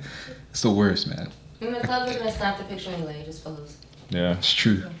 It's the worst, man. In the club, you're gonna snap the picture anyway. Just pose. Yeah, it's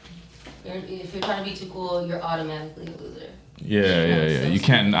true. If you're trying to be too cool, you're automatically a loser. Yeah. You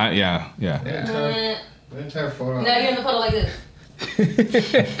can't. The entire photo. Now you're in the photo like this.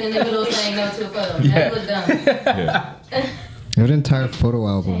 In the middle saying no to a photo. Now you look dumb. I have an entire photo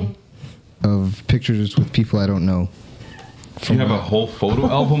album of pictures with people I don't know. You have a whole photo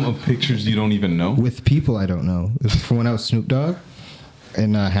album of pictures you don't even know? With people I don't know. It's from when I was Snoop Dogg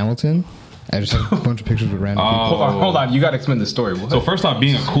in Hamilton. I just have a bunch of pictures with random people. Hold on. You got to explain the story. What? So first off,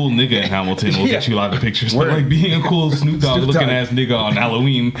 being a cool nigga in Hamilton will get you a lot of pictures. But like being a cool Snoop Dogg looking ass nigga on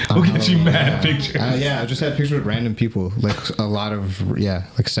Halloween will get you mad pictures. I just had pictures with random people. Like a lot of,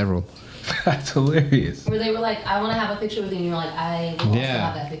 like several. That's hilarious. Where they were like, I want to have a picture with you, and you're like, I want to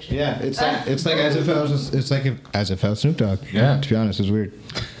have that picture. Yeah, it's like as if I was Snoop Dogg. Yeah, to be honest, it's weird.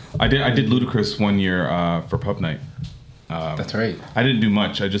 I did Ludacris one year for Pub Night. That's right. I didn't do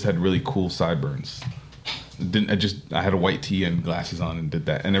much. I just had really cool sideburns. I had a white tee and glasses on and did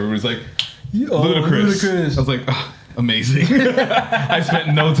that, and everybody's like, Ludacris. I was like, oh, amazing. I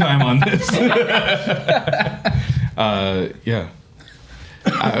spent no time on this.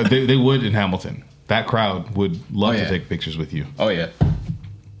 They would in Hamilton. That crowd would love to take pictures with you. Oh yeah.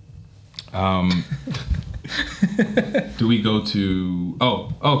 Do we go to?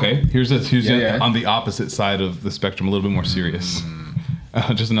 Oh, okay. Here's this. Here's on the opposite side of the spectrum, a little bit more serious.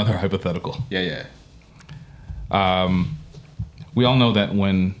 Just another hypothetical. Yeah. We all know that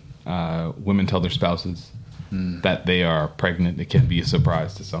when women tell their spouses that they are pregnant, it can be a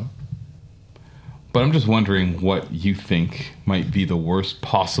surprise to some. But I'm just wondering what you think might be the worst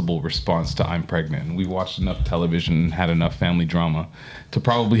possible response to "I'm pregnant." And we watched enough television and had enough family drama to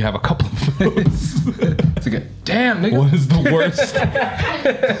probably have a couple of those. It's like, damn, nigga. What is the worst? I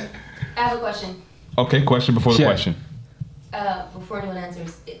have a question. Okay, question before the question. Before anyone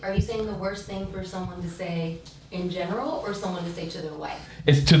answers, are you saying the worst thing for someone to say in general, or someone to say to their wife?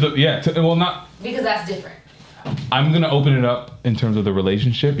 It's to the not because that's different. I'm gonna open it up in terms of the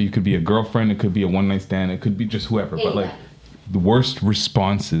relationship. You could be a girlfriend, it could be a one night stand, it could be just whoever. But like the worst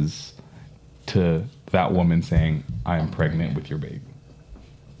responses to that woman saying, "I am pregnant with your baby."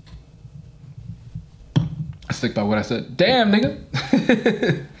 I stick by what I said. Damn,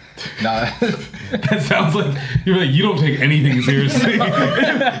 nigga. Nah. That sounds like you don't take anything seriously.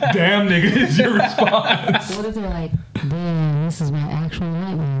 Damn, nigga, is your response. What if they're like, damn, this is my actual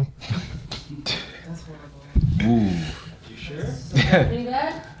nightmare? Ooh. Pretty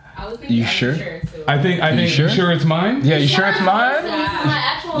bad? I was thinking, You sure? I think sure? you sure it's mine? Yeah, you sure it's mine? This is my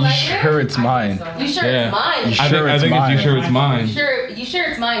actual You nightmare? sure it's mine? You sure Yeah. it's mine? You sure I it's think mine? you sure it's mine. You sure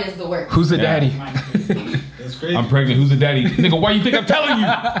it's mine is the worst. Who's the Yeah. daddy? That's crazy. I'm pregnant. Who's the daddy? Nigga, why you think I'm telling you?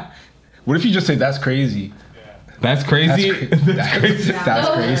 What if you just say that's crazy? That's crazy. That's crazy. That's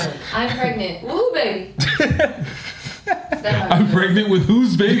No, crazy. I'm pregnant. Woo, baby. I'm pregnant with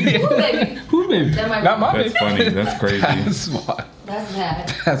whose baby? Woo, baby. Who baby? That might Not my That's baby. funny. That's crazy. That's wild. That's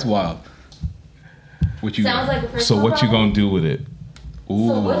bad. That's wild. What you Sounds got? like a So personal what you problem. gonna do with it? Ooh.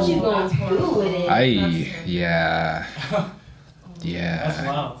 So what you gonna do with it? Yeah. Yeah. That's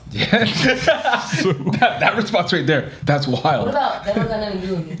wild. Yeah. that response right there. That's What wild. about that don't got nothing to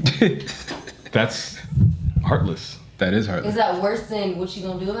do with it? That's heartless. That is Is heartless. that worse than what you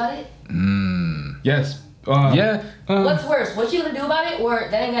gonna do about it? Yes. Yeah. What's worse? What you gonna do about it, or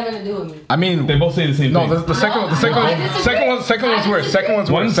that ain't got nothing to do with me? I mean, They both say the same no. thing. The second one. The second No, I one. disagree. Second one's worse. Second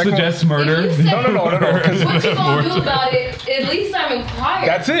one's One worse. Second suggests murder. If you say- No. What you gonna do about it? At least I'm inquired.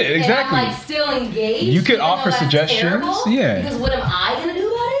 That's it, exactly. And I'm like still engaged. You could even though offer that's suggestions, terrible, yeah. Because what am I gonna do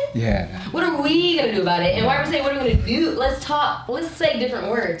about it? Yeah. What are we gonna do about it? And why are we saying what are we gonna do? Let's talk. Let's say different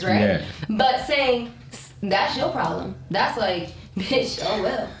words, right? Yeah. But saying that's your problem. That's like, bitch. Oh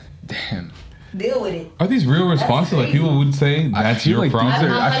well. Damn. Deal with it. Are these real responses? Like people would say that's feel your like problem.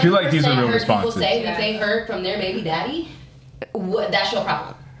 these are- I feel like these are 100% real heard responses. People say that they heard from their baby daddy. What? That's your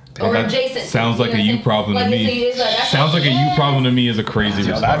problem. Or That adjacent. sounds like a you problem to Like, me. it's like, that's Sounds like a you yes. problem to me is a crazy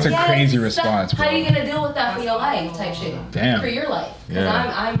Yo, response. that's a crazy response, How are bro. you gonna deal with that for your life, type shit? Damn. For your life, because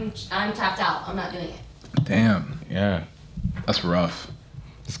Yeah. I'm tapped out. I'm not doing it. Damn. Yeah. That's rough.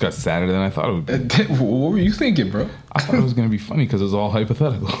 This got sadder than I thought it would be. What were you thinking, bro? I thought it was gonna be funny because it was all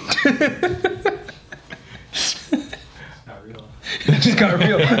hypothetical. It just got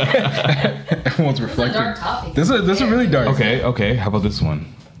real. Everyone's reflecting. dark topic. This is really dark. Okay. How about this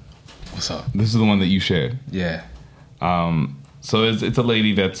one? What's up? This is the one that you shared. Yeah. So it's a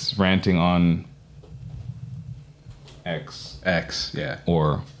lady that's ranting on X Yeah.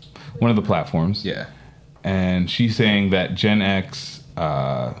 or one of the platforms. Yeah. And she's saying that Gen X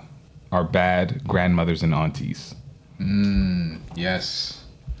are bad grandmothers and aunties. Yes.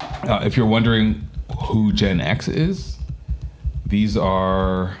 If you're wondering who Gen X is, these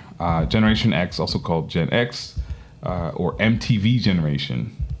are Generation X, also called Gen X, or MTV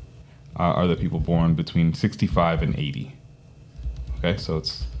generation, are the people born between 65 and 80. Okay, so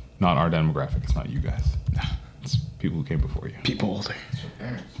it's not our demographic. It's not you guys. It's people who came before you. People older.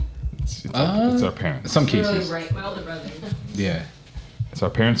 It's our parents. In some Really cases. right. My older brother. Yeah. It's our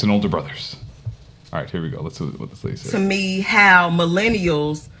parents and older brothers. All right, here we go. Let's see what this lady says. To me, how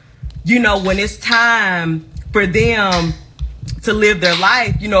millennials, when it's time for them to live their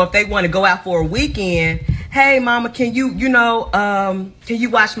life, if they want to go out for a weekend, hey mama, can you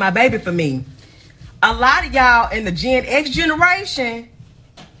watch my baby for me? A lot of y'all in the Gen X generation,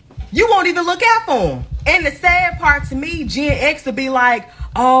 you won't even look out for them. And the sad part to me, Gen X will be like,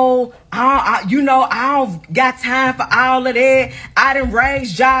 oh, I don't got time for all of that. I done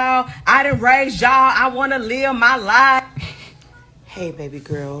raised y'all. I want to live my life. Hey, baby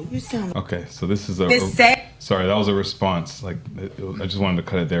girl, you sound... Okay, so this is sorry, that was a response. Like, I just wanted to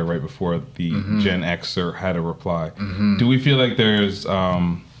cut it there right before the Gen Xer had a reply. Do we feel like there's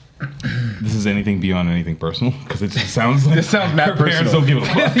this is anything beyond anything personal? Because it just sounds like This sounds mad her parents personal. don't give a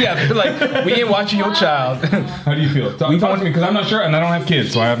fuck. Yeah, they're like, we ain't watching your child. How do you feel? Talk to me because I'm not sure and I don't have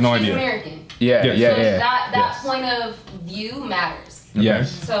kids, so I have no She's idea. American. Yeah, Yes. yeah, So yeah. that point of view matters.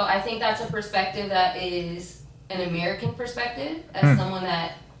 Yes. So I think that's a perspective that is an American perspective, as someone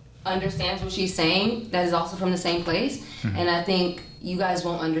that understands what she's saying, that is also from the same place. And I think you guys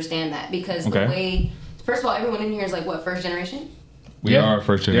won't understand that because the way, first of all, everyone in here is like what, first generation? We are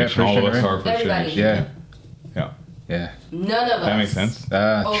first generation. Yeah, first All of us generation. are first Everybody. generation. Yeah. Yeah. None of us. That makes sense.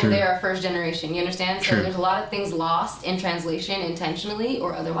 Over True. there are first generation. You understand? True. So there's a lot of things lost in translation intentionally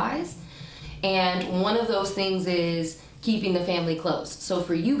or otherwise. And one of those things is keeping the family close. So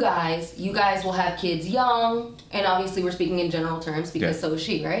for you guys will have kids young, and obviously we're speaking in general terms because so is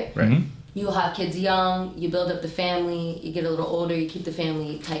she, right? Right. Mm-hmm. You'll have kids young, you build up the family, you get a little older, you keep the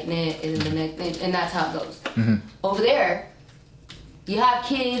family tight knit, and that's how it goes. Over there, you have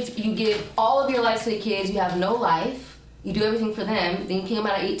kids, you give all of your life to the kids, you have no life, you do everything for them, then you come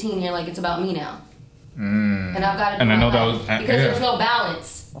out at 18 and you're like, it's about me now. And I've got to do And I my know that life. was- because yeah. there's no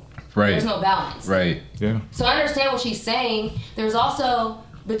balance. Right. There's no balance. Right. Yeah. So I understand what she's saying. There's also,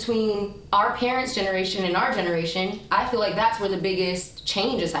 between our parents' generation and our generation, I feel like that's where the biggest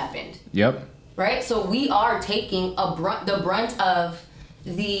change has happened. Yep. Right? So we are taking the brunt of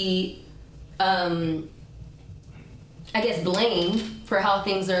the I guess, blame for how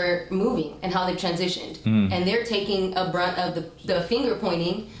things are moving and how they've transitioned. And they're taking a brunt of the finger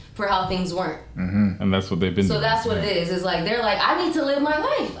pointing for how things weren't. And that's what they've been doing. So that's what it is. It's like, they're like, I need to live my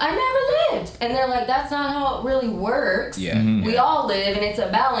life. I never lived. And they're like, that's not how it really works. We all live, and it's a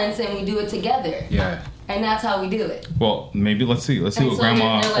balance, and we do it together. And that's how we do it. Well, maybe let's see what so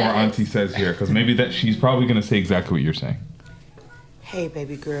grandma they're or like, auntie says here, because maybe that she's probably going to say exactly what you're saying. Hey,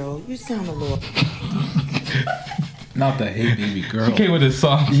 baby girl, you sound a little... Not the hey baby girl. She came with a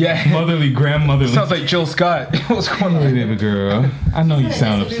soft, motherly, grandmotherly. Sounds like Jill Scott. What's going on? Hey baby girl, I know you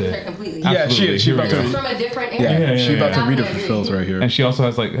sound upset. Yeah, she about to. From a different area. She about to read it for Phil's right here. And she also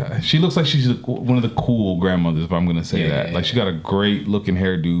has like, she looks like she's one of the cool grandmothers, if I'm gonna say that. Like she got a great looking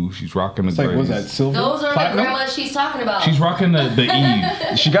hairdo. She's rocking the. It's like, what's that, silver? Those are platinum? the grandmas she's talking about. She's rocking the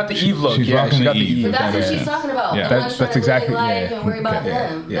Eve. She got the Eve look. She's rocking she got the Eve. But that's what she's talking about. Yeah. The ones trying to live their life and worry about Yeah.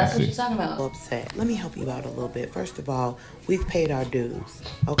 them. That's what she's talking about. Upset. Let me help you out a little bit. First of all, we've paid our dues.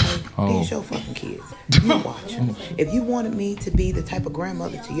 Okay? Oh. These your fucking kids. You watch. If you wanted me to be the type of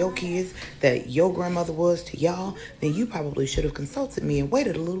grandmother to your kids that your grandmother was to y'all, then you probably should have consulted me and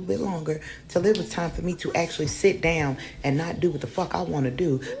waited a little bit longer till it was time for me to actually sit down and not do what the fuck I want to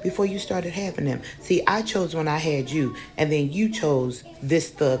do before you started having them. See, I chose when I had you, and then you chose this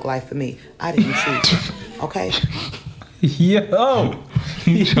thug life for me. I didn't choose. Okay? Yo,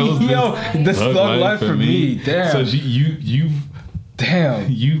 you chose this thug life for me. Damn. So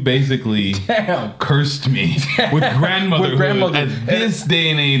you basically cursed me with grandmotherhood at this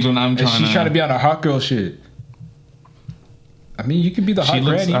day and age when I'm trying. She's trying to be on a hot girl shit. I mean, you could be the hot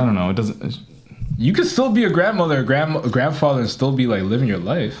granny. I don't know. It doesn't. You could still be a grandmother, a grandfather, and still be like living your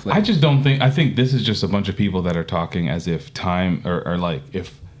life. Like, I just don't think. I think this is just a bunch of people that are talking as if time or like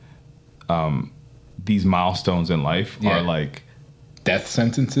if these milestones in life are like death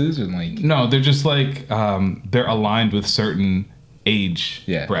sentences and like no, they're just like they're aligned with certain age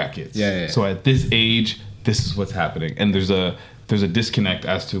brackets. So at this age, this is what's happening, and there's a disconnect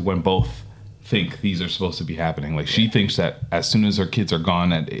as to when both think these are supposed to be happening. Like she thinks that as soon as her kids are gone,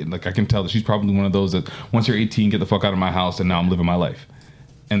 like I can tell that she's probably one of those that once you're 18, get the fuck out of my house, and now I'm living my life,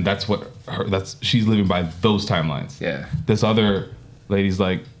 and that's she's living by those timelines. Yeah. This other lady's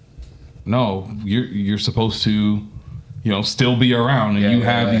like, no, you're supposed to, still be around, and you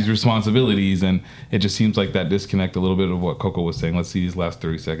have these responsibilities, and it just seems like that disconnect a little bit of what Coco was saying. Let's see these last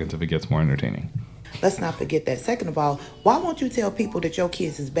 30 seconds if it gets more entertaining. Let's not forget that. Second of all, why won't you tell people that your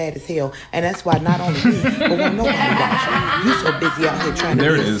kids is bad as hell? And that's why not only me, but when nobody watching. You so busy out here trying to be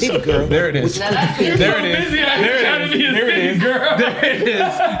a city girl. There it is. There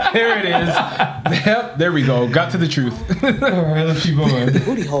it is. Yep, there we go. Got to the truth. All right, let's keep going.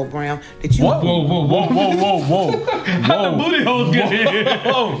 Booty hole, Brown. Did you? Whoa. How the booty holes get here?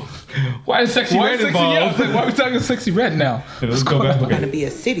 Whoa. Why is sexy red involved? Why are we talking sexy red now? Let's go back. Trying to be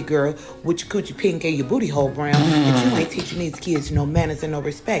a city girl with your coochie pink and your booty hole brown, but you ain't teaching these kids no manners and no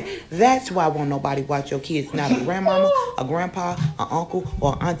respect. That's why won't nobody watch your kids. Not a grandmama, a grandpa, an uncle,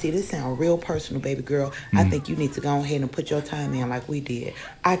 or auntie. This sound real personal, baby girl. I think you need to go ahead and put your time in like we did.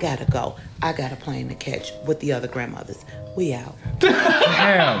 I gotta go. I got a plane to catch with the other grandmothers. We out.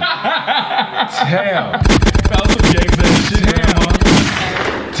 Damn.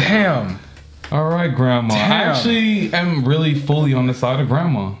 Damn. All right, Grandma. Damn. I actually am really fully on the side of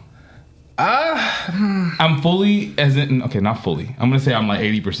Grandma. I'm fully, as in, okay, not fully. I'm gonna say I'm like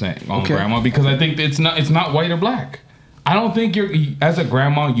 80% on Grandma because I think it's not white or black. I don't think as a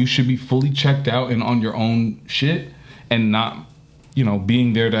grandma you should be fully checked out and on your own shit and not,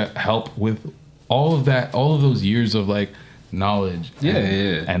 being there to help with all of that, all of those years of like knowledge,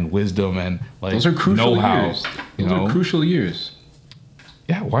 and wisdom and like those are crucial know-how. Years. Those are crucial years.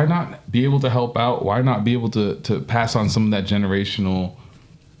 Yeah, why not be able to help out? Why not be able to pass on some of that generational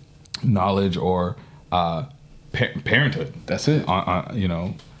knowledge or parenthood? That's it.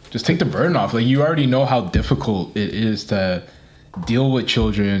 Just take the burden off. Like, you already know how difficult it is to deal with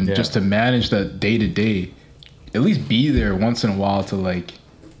children, just to manage that day to day. At least be there once in a while to like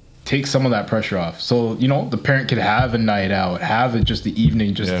take some of that pressure off. So, the parent could have a night out, have it just the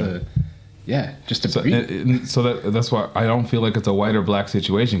evening just to breathe. So that's why I don't feel like it's a white or black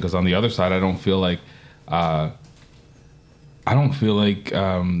situation, because on the other side, I don't feel like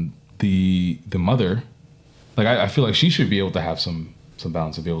the mother, like I feel like she should be able to have some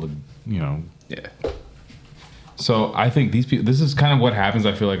balance to be able to, So I think these people. This is kind of what happens.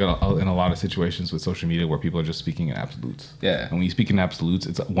 I feel like in a lot of situations with social media where people are just speaking in absolutes. Yeah. And when you speak in absolutes,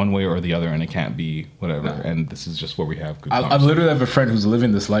 it's one way or the other, and it can't be whatever. No. And this is just where we have good. I literally have a friend who's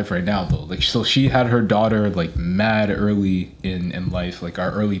living this life right now, though. Like, so she had her daughter like mad early in life, like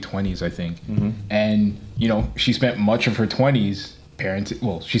our early 20s, I think. Mm-hmm. And you know, she spent much of her 20s parenting.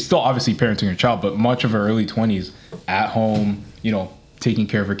 Well, she's still obviously parenting her child, but much of her early 20s at home, you know, taking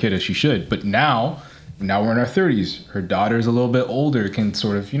care of her kid as she should. But now we're in our 30s. Her daughter's a little bit older, can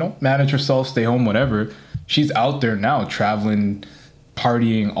sort of, you know, manage herself, stay home, whatever. She's out there now traveling,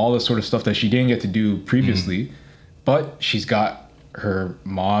 partying, all the sort of stuff that she didn't get to do previously. Mm. But she's got her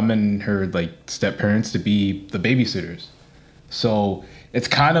mom and her like step parents to be the babysitters. So it's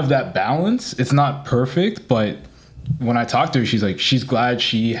kind of that balance. It's not perfect, but when I talk to her, she's like, she's glad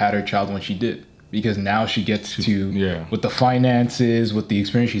she had her child when she did. Because now she gets to, with the finances, with the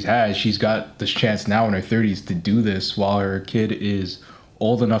experience she's got this chance now in her 30s to do this while her kid is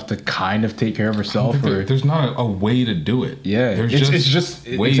old enough to kind of take care of herself. There's not a way to do it. Yeah, it's just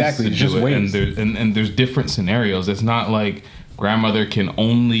ways exactly, to do it. And there's different scenarios. It's not like grandmother can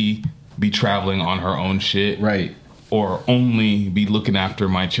only be traveling on her own shit. Right. Or only be looking after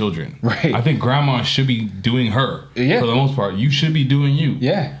my children. Right. I think grandma should be doing her. Yeah. For the most part. You should be doing you.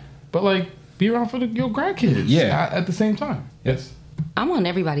 Yeah. But like, be around for your grandkids. Yeah. At the same time. Yes. I'm on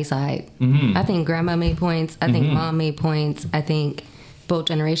everybody's side. Mm-hmm. I think grandma made points. I think mom made points. I think both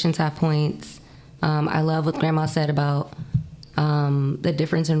generations have points. I love what grandma said about the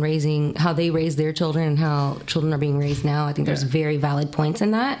difference in raising, how they raise their children and how children are being raised now. I think there's very valid points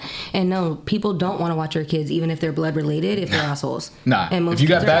in that. And no, people don't want to watch their kids, even if they're blood related, if they're assholes. Nah. And most if you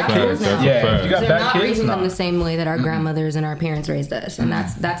got bad kids, if you got they're bad not kids, raising them the same way that our grandmothers and our parents raised us. And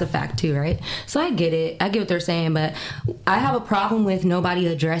that's a fact too, right? So I get it. I get what they're saying, but I have a problem with nobody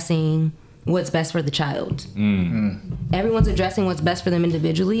addressing what's best for the child. Everyone's addressing what's best for them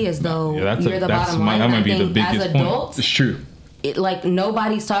individually as though you're the bottom line. That might be the biggest as adults, point. It's true. Like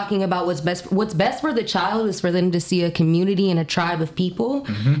nobody's talking about what's best. What's best for the child is for them to see a community and a tribe of people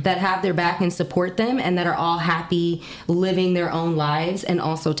that have their back and support them and that are all happy living their own lives and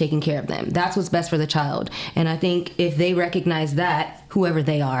also taking care of them. That's what's best for the child. And I think if they recognize that, whoever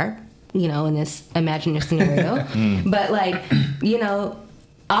they are, you know, in this imaginary scenario, but like, you know,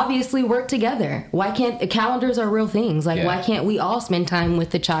 obviously work together. Why can't calendars are real things? Like, why can't we all spend time with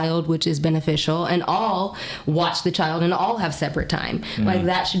the child, which is beneficial, and all watch the child and all have separate time? Like,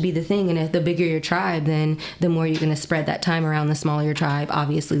 that should be the thing. And if the bigger your tribe, then the more you're going to spread that time around. The smaller your tribe,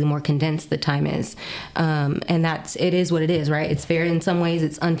 obviously, the more condensed the time is. And it is what it is, right? It's fair in some ways,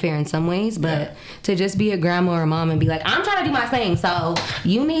 it's unfair in some ways, but to just be a grandma or a mom and be like, I'm trying to do my thing, so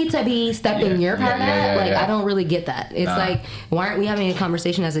you need to be stepping your part out. I don't really get that. It's like, why aren't we having a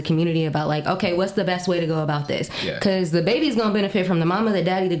conversation as a community about like, okay, what's the best way to go about this? Because the baby's gonna benefit from the mama, the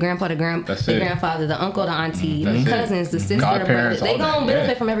daddy, the grandpa, the grandfather, the uncle, the auntie, the cousins, the sister, the brother. They gonna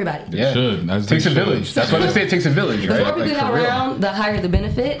benefit from everybody. Yeah, it takes a village. That's why they say it takes a village, right? The more people get around, the higher the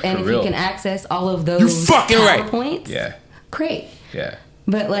benefit, and if you can access all of those points, great. Yeah.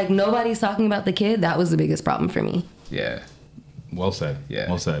 But like nobody's talking about the kid. That was the biggest problem for me. Yeah. Well said. Yeah.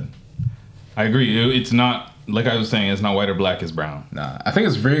 Well said. I agree. It's not. Like I was saying, it's not white or black, it's brown. Nah, I think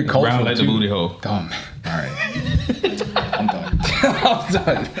it's very cultural. Brown like the booty hole. Dumb. All right. I'm done. I'm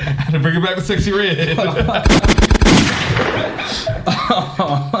done. I had to bring it back to sexy red.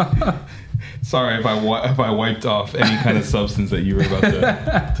 Sorry if I wiped off any kind of substance that you were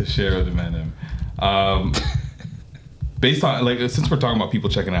about to share with Amanda. Based on, like, since we're talking about people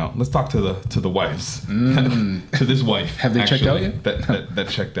checking out, let's talk to the wives. To this wife. Have they checked out yet? That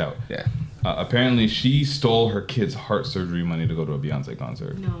checked out. Yeah. Apparently, she stole her kid's heart surgery money to go to a Beyonce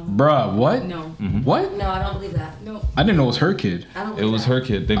concert. No. Bruh, what? No. What? No, I don't believe that. No. I didn't know it was her kid. It was her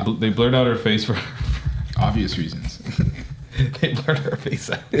kid. They blurred out her face for obvious reasons. They blurred her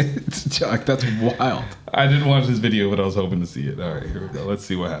face out. That's wild. I didn't watch this video, but I was hoping to see it. All right, here we go. Let's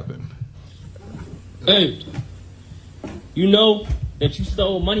see what happened. Hey, you know that you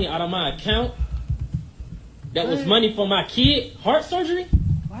stole money out of my account? That was money for my kid heart surgery?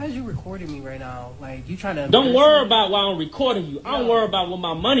 Why is you recording me right now? Like, you trying to... Don't worry about why I'm recording you. I'm worried about what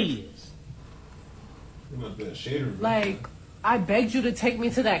my money is. Like, I begged you to take me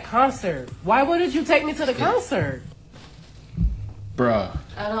to that concert. Why wouldn't you take me to the concert? Bruh.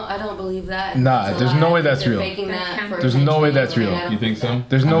 I don't believe that. Nah, there's no way that's real. There's no way that's real. You think so?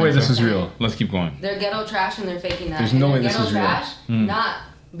 There's no way this is real. Let's keep going. They're ghetto trash and they're faking that. There's no way this is real. Not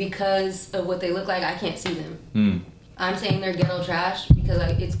because of what they look like. I can't see them. I'm saying they're ghetto trash because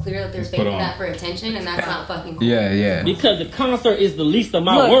it's clear that they're faking that for attention, and that's not fucking cool. Yeah. Because the concert is the least of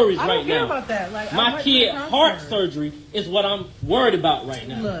my worries I don't right care now. about that. Like, my kid heart surgery is what I'm worried about right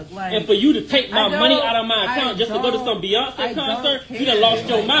now. Look, like, and for you to take my money out of my account just to go to some Beyonce concert, you done lost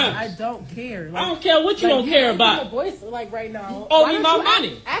your mind. I don't care. Like, I don't care what you don't care about. Your voice, like right now. Owe me my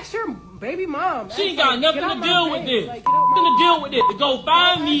money. Ask your baby mom. She ain't got nothing to deal with this. Nothing to deal with it. To go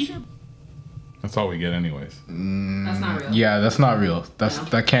find me. That's all we get, anyways. That's not real. Yeah, that's not real.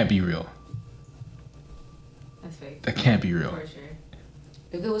 That can't be real. That's fake. That can't be real. For sure.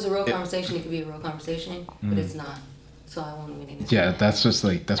 If it was a real conversation, it could be a real conversation, but it's not. So I won't even. Yeah, that's just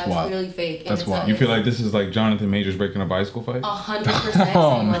like that's wild. Really fake. That's wild. You feel like this is like Jonathan Majors breaking a bicycle fight? 100%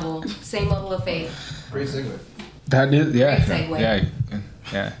 same level. Same level of fake. Great segue. That is, yeah. Great segue.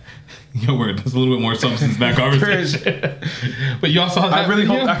 Yeah. Yo, word. There's a little bit more substance in that conversation. But y'all saw that.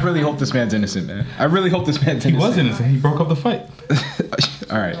 I really hope this man's innocent, man. I really hope this man's innocent. He was innocent. He broke up the fight.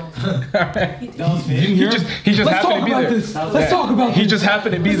 All right. He just happened to be there. Let's talk about this. He just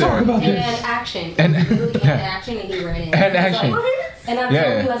happened to be there. And action. And action, and he ran in. And action. And I'm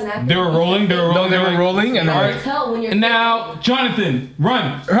telling you, as an actor, They were rolling. No, they were rolling. And I can tell when you're. And now, Jonathan,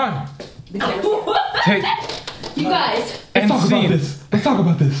 run. Take. You guys. Let's talk about this. Let's talk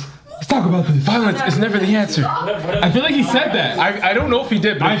about this. Let's talk about this. Violence is never the answer. I feel like he said that. I don't know if he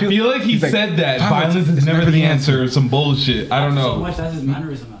did, but I feel like he said that. Violence is never the answer. Some bullshit. I don't know. So much that's his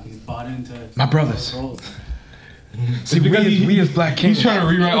mannerism now. He's bought into my brothers. See, because we as black kings. He's trying to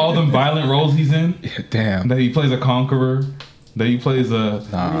rewrite all them violent roles he's in. Yeah, damn. That he plays a conqueror. That he plays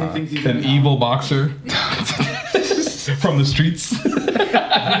an evil boxer from the streets.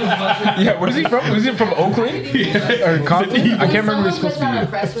 Yeah, where's he from? Was he from Oakland? Or Compton? I can't remember where he's supposed to be. A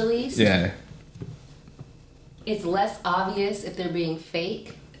press release. Yeah. It's less obvious if they're being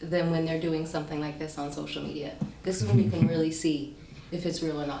fake than when they're doing something like this on social media. This is when you can really see if it's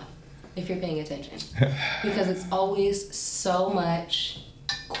real or not, if you're paying attention. Because it's always so much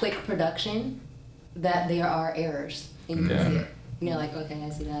quick production that there are errors and you can see it. And you're like, okay, I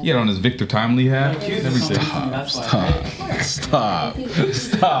see that. He had on his Victor Timely hat. Everything. Stop.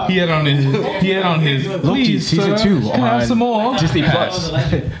 He had on his. Loki season 2 can I have some more? Disney Plus.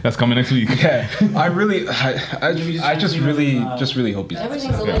 That's coming next week. Yeah, I just really hope he's.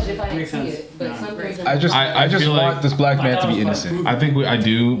 Everything's alleged if I didn't see it, but some person. I just want this black man to be innocent. I think I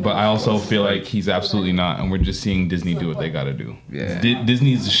do, but I also feel like he's absolutely not, and we're just seeing Disney do what they got to do. Yeah,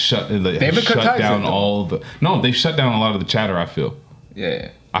 Disney's shut down all the. No, they shut down a lot of the chatter. I feel.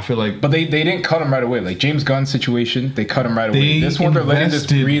 Yeah. I feel like, but they didn't cut him right away. Like James Gunn's situation, they cut him right away. This one they're letting this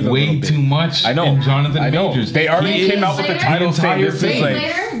breathe a little bit. Too much. I know. In Jonathan Majors. They already came out with the title saying this is like.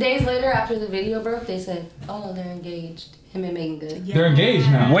 Days later, after the video broke, they said, "Oh, they're engaged. Him and Megan Good. They're engaged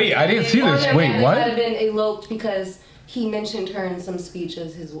now." Wait, I didn't see this. Wait, what? Might have been eloped because he mentioned her in some speech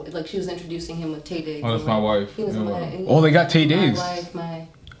as his like she was introducing him with Tay Diggs. Oh, that's my wife. Oh, they got Tay Diggs.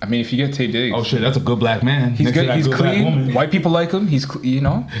 I mean, if you get Tay Diggs, oh shit, that's a good black man. He's good. He's clean. White people like him. He's so.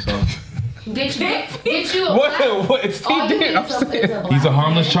 Get you a what? It's Tay Diggs. He's a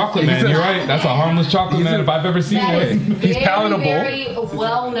harmless chocolate man. You're right. That's a harmless chocolate man if I've ever seen one. He's palatable. Very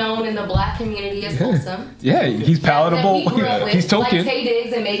well known in the black community as wholesome. Yeah, he's palatable. He's token. Like Tay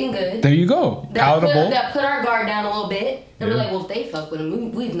Diggs and Megan Good. There you go. Palatable. That put our guard down a little bit. And we're like, well, if they fuck with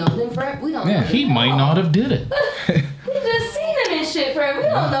him, we've known them forever. We don't. Yeah, he might not have did it. We just seen him and shit for. We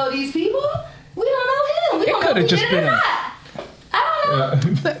don't know these people. We don't know him. We don't know if he did it or not. I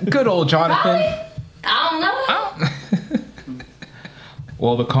don't know. Good old Jonathan. I don't know.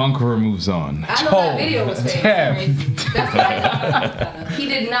 Well, the conqueror moves on. I know that video was fake. That's right. He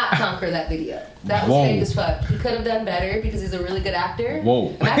did not conquer that video. That was fake as fuck. He could have done better because he's a really good actor.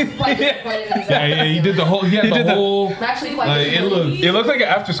 Whoa. I'm actually quite disappointed in his Yeah, he did the whole. He had the whole. I'm actually quite disappointed. It looked like an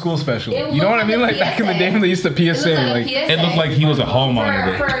after school special. You know what I mean? Like back in the day when they used to PSA. It looked like he was a hall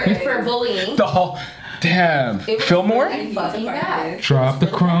monitor. For bullying. The hall. Damn. Fillmore? Drop the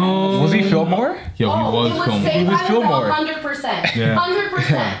chrome. Was he Fillmore? Yo, he was Fillmore. He was Fillmore. 100%. Yeah.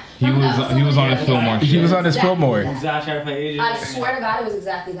 100%. He was on his Fillmore. He was on his Fillmore. I swear to God, it was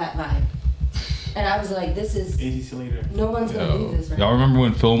exactly that vibe. And I was like, this is. No one's going to do this right Y'all remember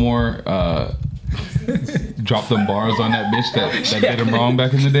when Fillmore dropped them bars on that bitch that did him wrong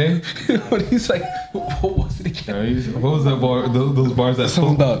back in the day? But he's like, what was it again? What was that bar? Those bars that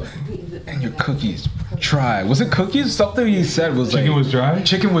something about. And your cookies dry. Was it cookies? Something he said was chicken like, was dry?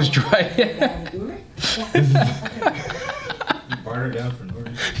 Chicken was dry. Barter down for no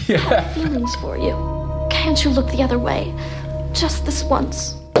reason. Yeah. I have feelings for you. Can't you look the other way? Just this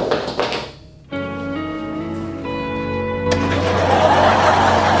once.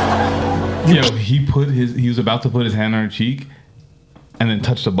 Yo, he was about to put his hand on her cheek, and then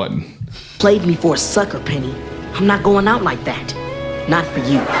touched a button. Played me for a sucker, Penny. I'm not going out like that. Not for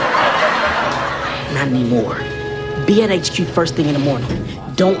you. Not anymore. Be at HQ first thing in the morning.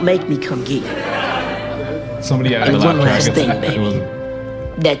 Don't make me come get you. Somebody added And the one laugh last track. thing, baby.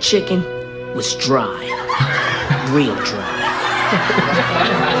 That chicken was dry. Real dry.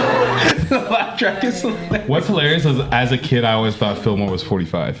 Laugh track is hilarious. What's hilarious is, as a kid, I always thought Fillmore was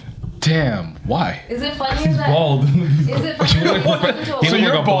 45. Damn, why? Is it funny that Bald. Is it funny? So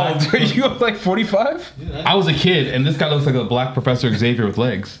you're bald. You look like 45? I was a kid, and this guy looks like a black Professor Xavier with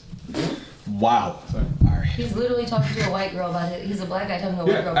legs. Wow. He's literally talking to a white girl about it. He's a black guy talking to a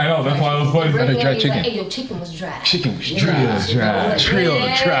white girl. I know, that's why I was funny. Bring Had a it dry in, he's chicken. like, hey, your chicken was dry. Chicken was Yeah. dry. Real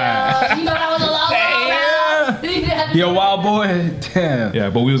dry. You know that was a long time. Yo, wild boy. Damn. Yeah,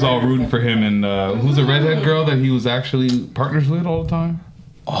 but we was all rooting for him, and who's a redhead girl that he was actually partners with all the time?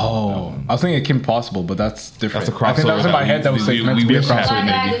 Oh, I was thinking Kim Possible, but that's different. That's a crossover. I think that was in my head. That was like meant to be a Black crossover.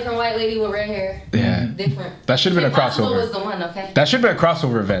 guy, Maybe. different white lady with red hair. Yeah. Different. That should have been a Kim Possible crossover. was the one, okay? That should have been a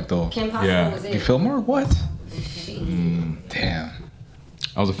crossover event, though. Kim Possible was it. You Fillmore? What? Damn.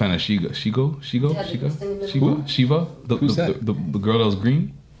 I was a fan of Shiva. Who's that? The girl that was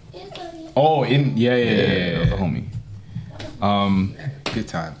green. Oh, yeah. That was a homie. Good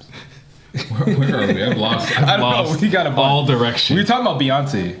times. Where are we? I've lost. I don't know. We got all direction. We were talking about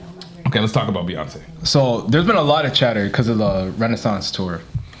Beyonce. Okay, let's talk about Beyonce. So there's been a lot of chatter because of the Renaissance tour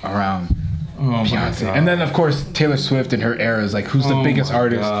around Beyonce, and then of course Taylor Swift and her era is like, who's the biggest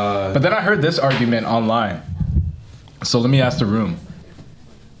artist? But then I heard this argument online. So let me ask the room: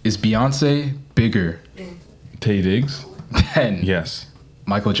 is Beyonce bigger? Tay Diggs? Than yes,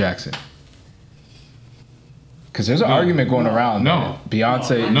 Michael Jackson. Because there's an argument going around. No. that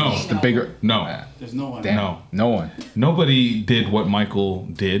Beyonce is the bigger. No. There's no one. Damn. No one. Nobody did what Michael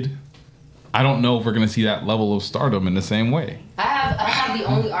did. I don't know if we're going to see that level of stardom in the same way. I have the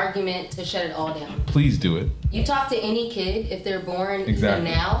only argument to shut it all down. Please do it. You talk to any kid if they're born Exactly.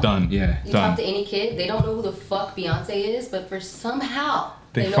 even now. Done. Yeah. You Done. talk to any kid, they don't know who the fuck Beyonce is, but for somehow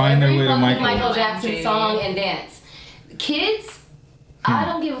They know find their every way to fucking Michael. Jackson song and dance. Kids, I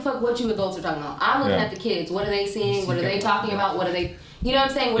don't give a fuck what you adults are talking about. I'm looking Yeah. at the kids. What are they seeing? What are they talking about? What are they, you know what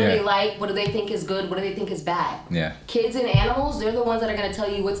I'm saying? What do Yeah. they like? What do they think is good? What do they think is bad? Yeah. Kids and animals, they're the ones that are going to tell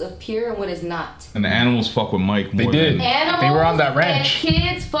you what's pure and what is not. And the animals fuck with Mike more They did. than... Animals They were on that ranch. and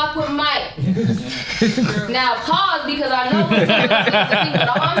kids fuck with Mike. Now pause because I know what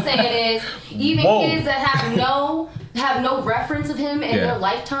all I'm saying is even Whoa. kids that have no reference of him in Yeah. their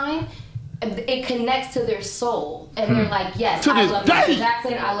lifetime, it connects to their soul, and they're like, yes, To I this love day. Michael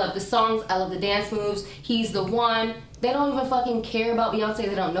Jackson, I love the songs, I love the dance moves. He's the one. They don't even fucking care about Beyonce.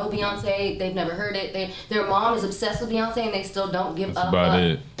 They don't know Beyonce. They've never heard it. Their mom is obsessed with Beyonce, and they still don't give That's up. about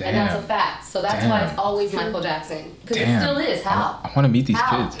it. And that's a Damn. fact. So that's why it's always Michael Jackson, because it Damn. still is. How? I want to meet these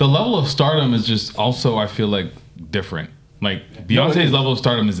How? kids. The level of stardom is just also, I feel like, different. Like, Beyonce's level of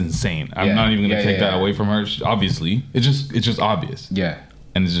stardom is insane. I'm Yeah. not even going to Yeah, take yeah, that yeah. away from her. Obviously. It's just obvious. Yeah.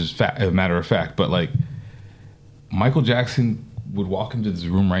 And it's just a matter of fact. But, like, Michael Jackson would walk into this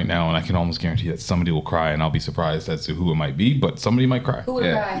room right now, and I can almost guarantee that somebody will cry, and I'll be surprised as to who it might be, but somebody might cry. Who would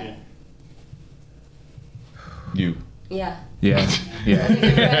Yeah. cry? You. Yeah. Yeah. Yeah.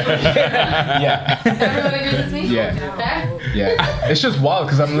 Yeah. Everyone agrees with me? Yeah. Okay. Yeah. It's just wild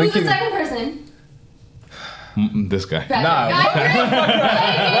because I'm Who's the linking. second person? This guy. Nah.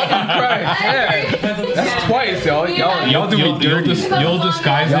 That's twice, y'all. Y'all do me dirty. You'll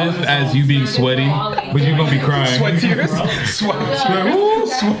disguise it as you being sweaty, but you're gonna be crying. Sweat tears. Sweat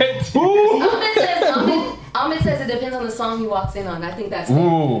tears. Sweat tears. Ahmed says it depends on the song he walks in on. I think that's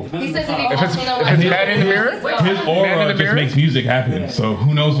Ooh. it. He says if he If walks it's in on Man in the Mirror, His Man in aura the just Mirror? makes music happen, so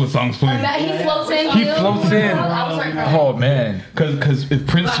who knows what song's playing. He floats in. He floats in. I was like, crying. Oh man. Cause if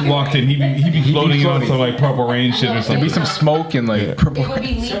Prince walked in, he'd be floating in on some like Purple Rain shit or There'd something. be some smoke and like purple. It would be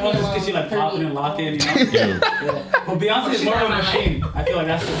leaving Everyone just gets you like popping and locking, you know? But Beyonce is more of a machine. I feel like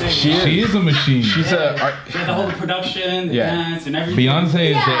that's the thing. She is a machine. She's a. She has the whole production, the Yeah. dance, and everything. Beyonce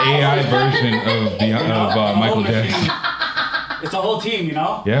is the AI version of Michael Jackson. It's a whole team, you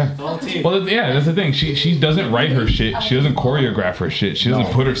know? Yeah. It's a whole team. Well, yeah, that's the thing. She doesn't write her shit. She doesn't choreograph her shit. She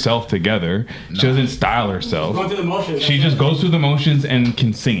doesn't put herself together. She doesn't style herself. Going through the motions. She just goes through the motions and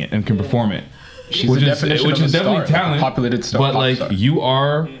can sing it and can perform it. She's which the is definition of a definitely star, talent. populated star, But pop like star. you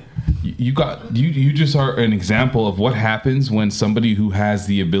just are an example of what happens when somebody who has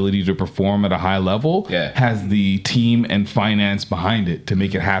the ability to perform at a high level has the team and finance behind it to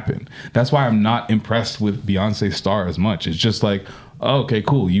make it happen. That's why I'm not impressed with Beyonce's star as much. It's just like, oh, okay,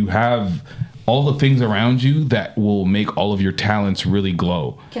 cool. You have all the things around you that will make all of your talents really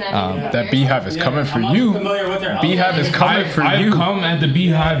glow. Can I that beehive is coming for I'm you. familiar with their Beehive is coming for I've you. come at the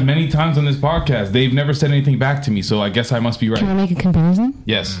Beehive many times on this podcast. They've never said anything back to me, so I guess I must be Can I right. make a comparison?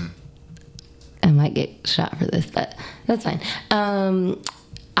 Yes. I might get shot for this, but that's fine.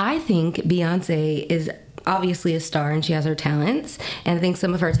 I think Beyonce is obviously a star and she has her talents. And I think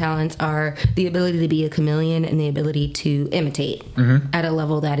some of her talents are the ability to be a chameleon and the ability to imitate at a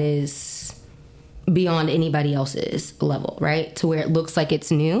level that is beyond anybody else's level, right? To where it looks like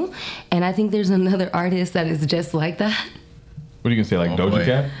it's new. And I think there's another artist that is just like that. What are you going to say, like Doja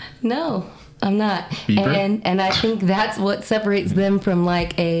Cat? No, I'm not. Bieber? And I think that's what separates them from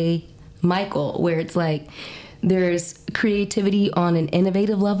like a Michael, where it's like there's creativity on an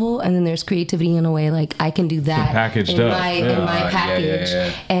innovative level, and then there's creativity in a way like I can do that packaged in up. my package,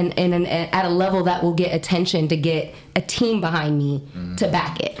 and at a level that will get attention to get a team behind me to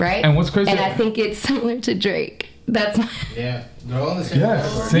back it, right? And what's crazy? And I think it's similar to Drake. That's my Yeah, they're all in the same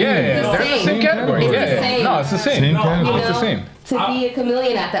category. Same. Yeah, they're the same category. It's the Yeah, same. no, it's the same. Same No, category. it's the same. to be a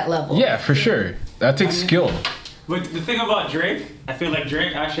chameleon at that level. Yeah, for sure. That takes skill. But the thing about Drake, I feel like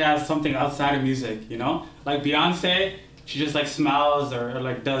Drake actually has something outside of music, you know? Like Beyonce, she just like smiles or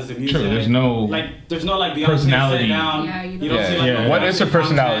like does the music. Sure, there's no like Beyonce personality. sit down. Yeah, you you don't don't see like What is her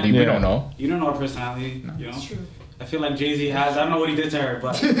personality? We don't know. You don't know her personality, you know? It's true. I feel like Jay-Z has. I don't know what he did to her,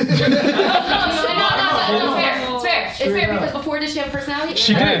 but No, it's fair. It's fair because before this, she had a personality.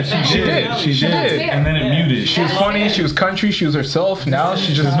 She did. She did. And then it muted. She was funny. She was country. She was herself. Now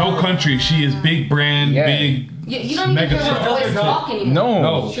she just There's no country. She is big brand, big. You don't even hear her voice talk anymore.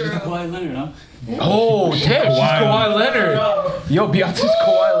 No. she's like Kawhi Leonard, huh? Oh, damn. She's Kawhi Leonard. Yo, Beyonce's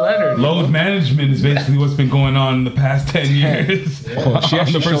Kawhi Leonard. Load management is basically what's been going on in the past 10 years. Oh, she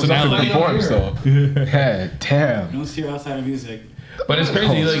actually shows up and performs, though. Yeah, You damn. don't see her outside of music. But it's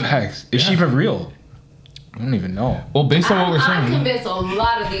crazy. Oh, Like, facts. Is she even real? I don't even know. well, based on what we're I'm saying. convinced a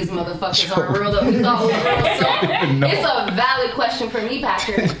lot of these motherfuckers aren't real that we thought were real. So it's a valid question for me,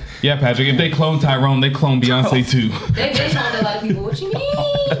 Patrick. Yeah, Patrick. If they clone Tyrone, they clone Beyonce too. They told a lot of people, what you mean?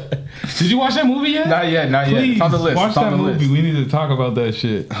 Did you watch that movie yet? Not yet. Please, It's on the list. watch It's on that the movie. list. We need to talk about that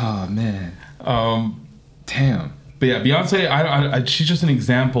shit. Oh, man. Damn. But yeah, Beyonce, I, she's just an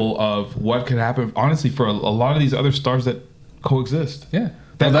example of what could happen, honestly, for a lot of these other stars that coexist. Yeah.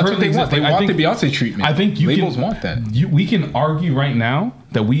 Well, that's what they want. They want the Beyonce treatment. I think labels want that. We can argue right now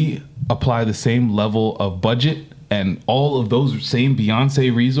that we apply the same level of budget and all of those same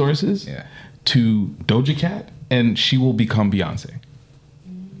Beyonce resources to Doja Cat, and she will become Beyonce.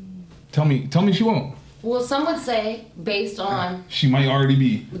 Tell me she won't. Well, some would say, based on She might already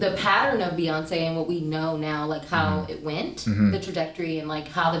be. the pattern of Beyonce and what we know now, like how it went, the trajectory, and like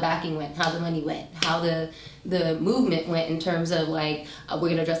how the backing went, how the money went, how the movement went in terms of like we're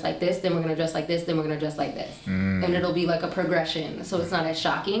gonna dress like this, then we're gonna dress like this, then we're gonna dress like this, and it'll be like a progression. So it's not as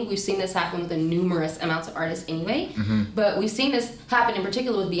shocking. We've seen this happen with the numerous amounts of artists anyway, but we've seen this happen in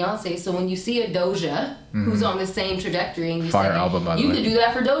particular with Beyonce. So when you see a Doja who's on the same trajectory, and you Fire say, album, by the you way. could do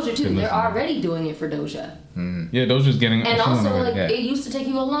that for Doja too. Good They're listen. already doing it for Doja. Yeah, Doja's getting. And she's on also, the way. like, it used to take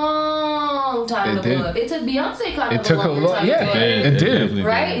you a long time It to did. blow up. It took Beyonce kind It of took a a longer lot. time Yeah, to blow up. it did.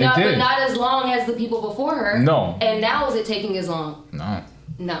 Right? It Not, did. but not as long as the people before her. No. And now is it taking as long? No.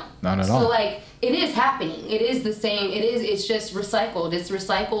 No. Not at So, all. like, it is happening. It is the same. It's just recycled. It's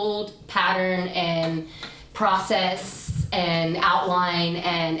recycled pattern and process and outline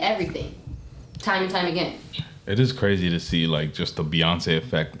and everything. Time and time again. It is crazy to see like just the Beyonce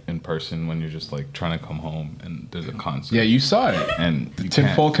effect in person when you're just like trying to come home and there's a concert. Yeah, you saw it. And The you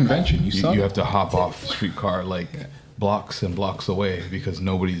Tinfoil can't. Convention. You saw You it. have to hop off the streetcar like blocks and blocks away because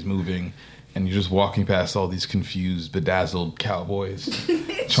nobody's moving, and you're just walking past all these confused, bedazzled cowboys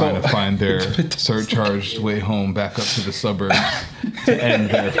trying to find their surcharged way home back up to the suburbs to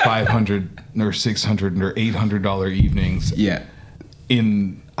end their $500 or $600 or $800 evenings. Yeah.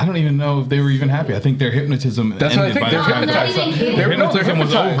 I don't even know if they were even happy. I think their hypnotism That's what I ended think. by the They're time hypnotized. their hypnotism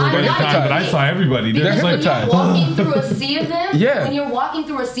was over by the time that I saw everybody. They're just like, hypnotized. Walking through a sea of them. Yeah. When you're walking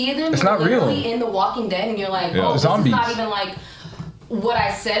through a sea of them, It's you're not real. literally in The Walking Dead, and you're like, Yeah. oh, this Zombies. is not even like what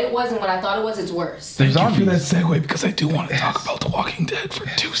I said it was and what I thought it was. It's worse. There's thank you for that zombies. segue because I do want to talk about The Walking Dead for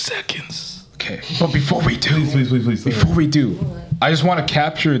 2 seconds. Okay. But before we do, Please. before we do, I just want to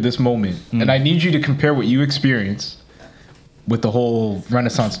capture this moment, and I need you to compare what you experienced with the whole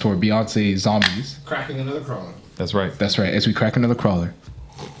Renaissance tour, Beyonce Zombies. Cracking another crawler. That's right. That's right. As we crack another crawler.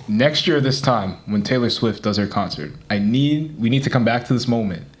 Next year, this time, when Taylor Swift does her concert, we need to come back to this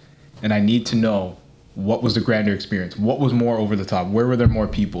moment, and I need to know what was the grander experience. What was more over the top? Where were there more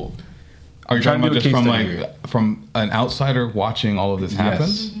people? Are you trying talking to about do a just case from study. from an outsider watching all of this happen?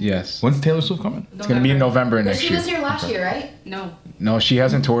 Yes. When's Taylor Swift coming? It's gonna be in November But next she year. was here last year, right? No. No, she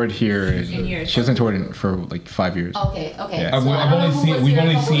hasn't toured here. In years. She hasn't toured for like 5 years. Okay. Yeah. So I've only seen we've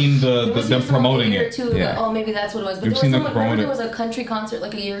only seen them promoting year or it. two ago. Oh, maybe that's what it was. But We've there seen was them someone, promote remember it. there was a country concert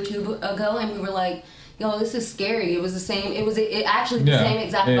like a year or two ago, and we were like, yo, this is scary. It was the same. It was actually the same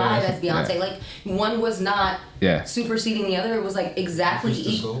exact vibe as Beyonce. Like one was not superseding the other. It was like exactly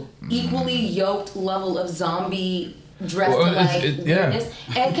equally yoked level of zombie dressed like weirdness.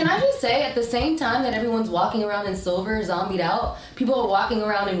 And can I just say, at the same time that everyone's walking around in silver, zombied out, people are walking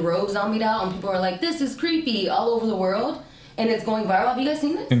around in robes, zombied out, and people are like, this is creepy all over the world. And it's going viral. Have you guys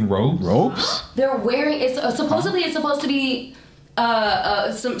seen this? In robes? They're wearing. It's supposedly it's supposed to be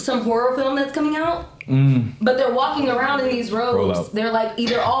some horror film that's coming out. But they're walking around in these robes. They're like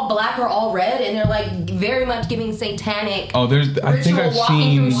either all black or all red, and they're like very much giving satanic. Oh, I think I've walking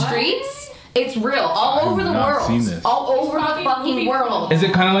seen. through streets. It's real all over the world. Seen this. All over the fucking world. Is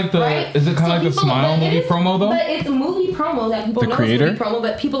it kind of like the? Right? Is it kind of like the Smile movie promo though? But it's a movie promo that people The know creator? it's a movie promo,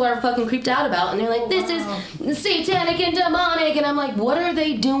 but people are fucking creeped out about, and they're like, "This is satanic and demonic," and I'm like, "What are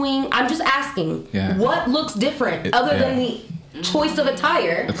they doing?" I'm just asking, what looks different other than the choice of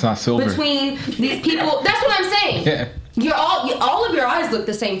attire? It's not silver. Between these people. That's what I'm saying. Yeah. You're all of your eyes look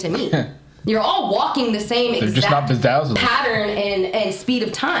the same to me. You're all walking the same They're just not exact bedazzled. pattern and speed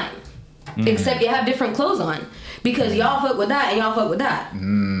of time. Except you have different clothes on. Because y'all fuck with that and y'all fuck with that.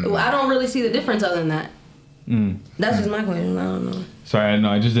 Well, I don't really see the difference other than that. That's just my question. I don't know. Sorry,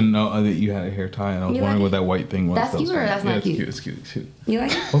 I just didn't know that you had a hair tie, and I was You wondering like what that white thing was. That's cute or that's not it's cute? cute. It's cute. It's cute. You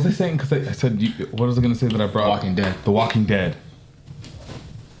like it? What was I saying? Because I said, what was I going to say that I brought? Walking Dead. The Walking Dead.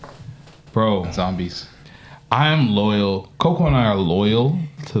 Bro. Zombies. I'm loyal. Coco and I are loyal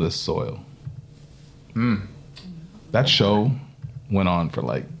to the soil. That show went on for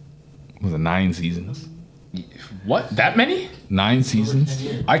like, was it 9 seasons? What? That many? 9 seasons.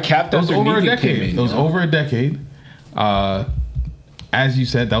 I capped That was after over a Negan decade. came in, It was you know? over a decade. As you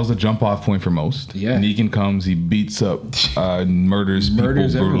said, that was a jump off point for most. Yeah. Negan comes, he beats up, murders people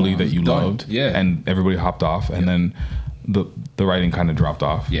brutally everyone. that you Done. loved. Yeah. And everybody hopped off, and then the writing kind of dropped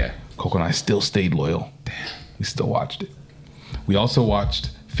off. Yeah. Coco and I still stayed loyal. Damn. We still watched it. We also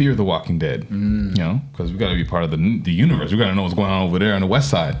watched Fear the Walking Dead. You know, because we got to be part of the universe. We got to know what's going on over there on the west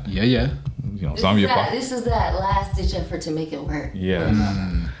side. Yeah. You know, zombie apocalypse. This is that last ditch effort to make it work.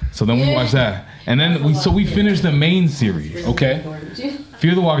 Yeah. So then we watched that, and then we finished the main series. Okay.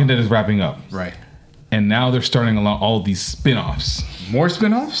 Fear the Walking Dead is wrapping up. Right. And now they're starting along all these spin-offs. More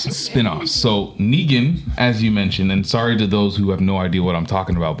spin-offs? Spin-offs. So Negan, as you mentioned, and sorry to those who have no idea what I'm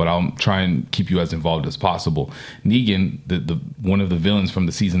talking about, but I'll try and keep you as involved as possible. Negan, the one of the villains from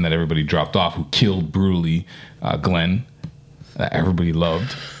the season that everybody dropped off, who killed brutally Glenn, that everybody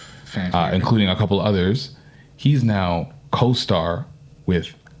loved, including a couple others, he's now co-star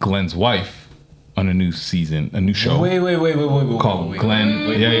with Glenn's wife on a new season, a new show. Wait. Called Glenn.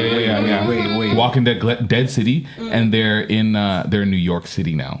 Yeah. Walking Dead City, and they're in New York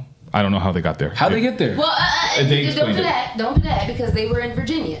City now. I don't know how they got there. How'd they get there? Well, They don't explained do it. that. Don't do that because they were in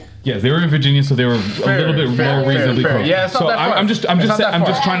Virginia. Yeah, they were in Virginia, so they were a little bit more reasonably close. Yeah, it's not so that far. I'm just trying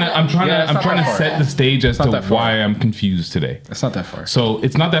to set the stage as to why I'm confused today. It's not that far. So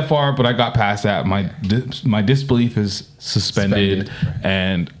it's not that far, but I got past that. My disbelief is suspended.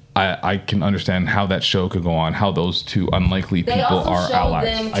 And I can understand how that show could go on, how those two unlikely They people also are showed allies.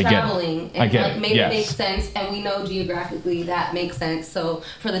 them I get traveling it. and I get like it. made it make Yes. sense, and we know geographically that makes sense. So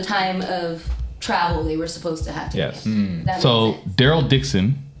for the time of travel, they were supposed to have to. Yes. That So makes sense. Daryl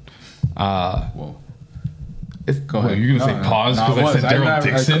Dixon. Go ahead. You're gonna say pause because I said Daryl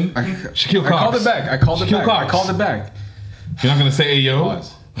Dixon. Shaquille Cox. I called it back. I called it Shaquille back. Cox. I called it back. You're not gonna say Ayo?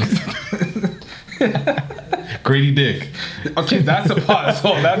 Grady Dick. Okay, that's a pause.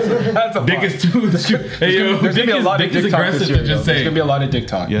 Oh, that's a Dick pause. is too. Ayo. There's gonna be a lot of Dick is dick talk aggressive this year. to just There's say. gonna be a lot of dick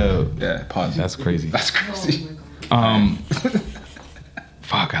talk. Yeah. Pause. That's crazy. That's crazy.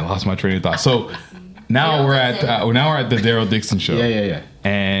 Fuck, I lost my train of thought. So now we're at the Daryl Dixon show. Yeah.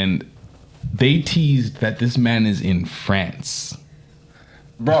 And they teased that this man is in France.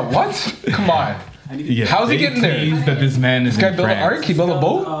 Bro, what? Come on. Yeah, How's he getting there? They teased that this man is This guy in built an France. ark? He built a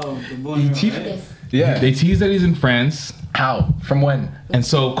boat? Yeah. They teased that he's in France. How? From when? And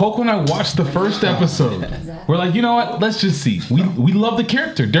so Coco and I watched the first episode. We're like, you know what? Let's just see. We love the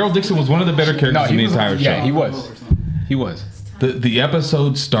character. Daryl Dixon was one of the better characters in the entire show. Yeah, he was. He was. The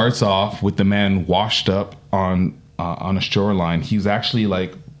episode starts off with the man washed up on a shoreline. He's actually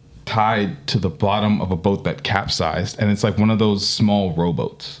like tied to the bottom of a boat that capsized, and it's like one of those small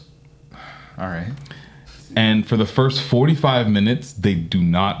rowboats. All right. And for the first 45 minutes, they do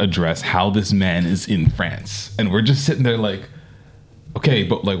not address how this man is in France. And we're just sitting there like, okay,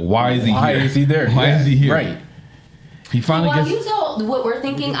 but like, why is he here? Why is he there? Why is he here? Right. He finally While gets... you tell what we're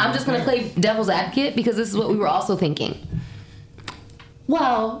thinking, I'm just going to play devil's advocate because this is what we were also thinking.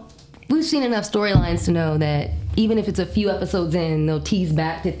 Well, we've seen enough storylines to know that even if it's a few episodes in, they'll tease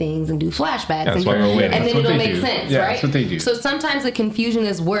back to things and do flashbacks. That's and why we're waiting. then That's what it'll they make do. sense, Yeah, right? that's what they do. So sometimes the confusion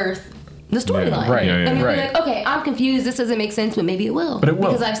is worth the storyline. Right, And you'll right. be like, okay, I'm confused. This doesn't make sense, but maybe it will. But it will,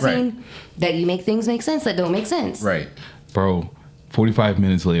 Because I've right. seen that you make things make sense that don't make sense. Right. Bro, 45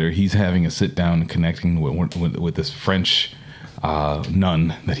 minutes later, he's having a sit down and connecting with this French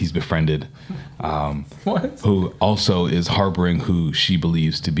nun that he's befriended. Who also is harboring who she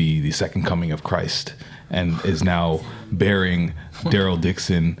believes to be the second coming of Christ and is now bearing Daryl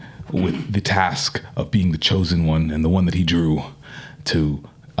Dixon with the task of being the chosen one and the one that he drew to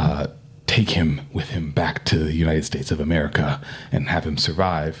take him with him back to the United States of America and have him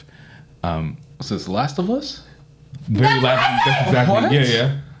survive. Was this Last of Us? Very last. That's exactly. What?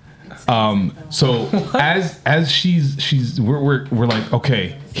 Yeah. So as she's we're like,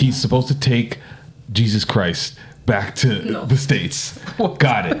 okay, he's supposed to take Jesus Christ back to the States.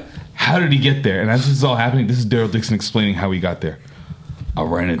 Got it. How did he get there? And as this is all happening, this is Daryl Dixon explaining how he got there. I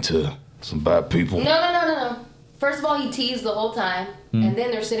ran into some bad people. No. First of all, he teased the whole time, and then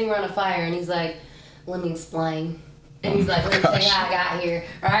they're sitting around a fire, and he's like, "Let me explain." And he's like, "Let me tell you how I got here."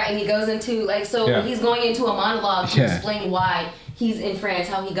 All right, and he goes into he's going into a monologue to explain why he's in France,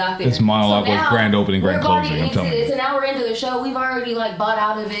 how he got there. This monologue was grand opening, grand closing. I'm telling you. It's an hour into the show. We've already bought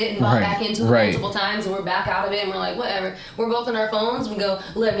out of it and bought back into it multiple times, and we're back out of it, and we're like, whatever. We're both on our phones. We go,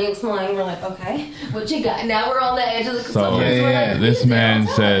 "Let me explain." We're like, okay, what you got? Now we're on the edge of the. So this man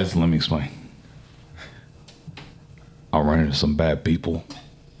says, "Let me explain. I ran into some bad people.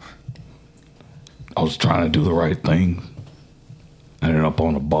 I was trying to do the right thing. I ended up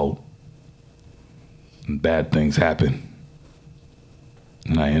on a boat. And bad things happen.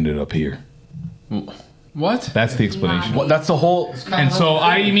 And I ended up here." What? That's the explanation. What? That's the whole. And so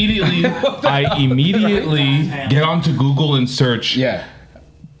I immediately get onto Google and search. Yeah.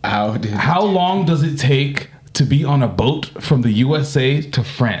 How long does it take to be on a boat from the USA to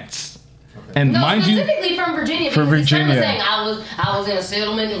France? And No, mind you, specifically from Virginia. From because his friend was Virginia. saying I was in a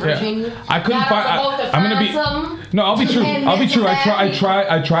settlement in Virginia. I couldn't Got find. off the boat to I'm gonna find be. something. No, I'll be true. And I'll be that's true. bad.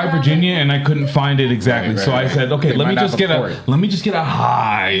 I tried Virginia and I couldn't find it exactly. Right, so I right. said, okay, They let might me not just get afford a it. let me just get a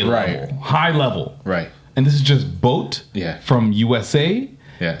high level. Right. And this is just boat from USA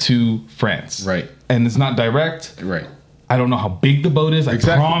to France. Right. And it's not direct. Right. I don't know how big the boat is. I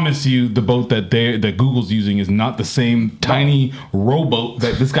promise you, the boat that Google's using is not the same tiny rowboat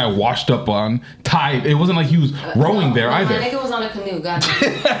that this guy washed up on. Tied. It wasn't like he was rowing there My either. nigga was on a canoe. God.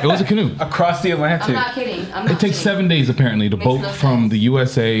 It was a canoe across the Atlantic. I'm not kidding. It takes 7 days apparently to Makes boat no from the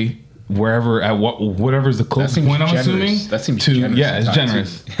USA wherever at whatever's the closest point. I'm generous. assuming That seems to generous yeah, it's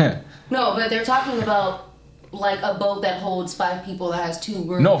sometimes, generous. No, but they're talking about like a boat that holds 5 people that has 2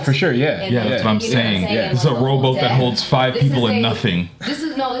 rooms. No, for sure. Yeah. And Yeah, that's what I'm you know saying. And It's a like rowboat that holds 5 This people is and a- nothing. This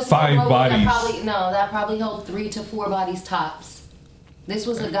is 5 a rowboat bodies. that probably held 3 to 4 bodies tops. This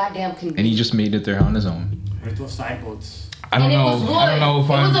was a goddamn canoe. And he just made it there on his own. Right, those side boats. I don't And know. It was wood. I don't know if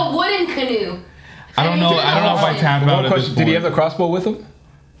it I'm. was a wooden canoe. I don't know. I don't know if I tap out at this point. Did he have the crossbow with him?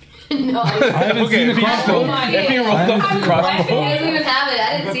 No, I haven't seen the crossbow. If he rolled up the He crossbow. doesn't even have it.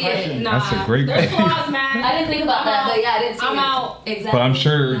 I didn't see it. That's a great There's question. flaws, man. I didn't think about that, but yeah, I didn't see I'm it. out. Exactly. But I'm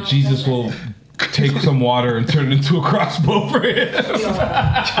sure Jesus will take some water and turn it into a crossbow for him.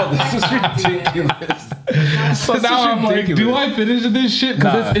 This is ridiculous. So This now is I'm like, ridiculous. do I finish this shit?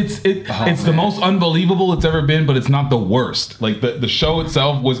 Because it's the most unbelievable it's ever been, but it's not the worst. Like the show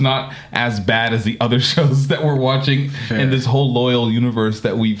itself was not as bad as the other shows that we're watching in this whole loyal universe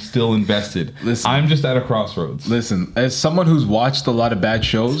that we've still invested. Listen, I'm just at a crossroads. Listen, as someone who's watched a lot of bad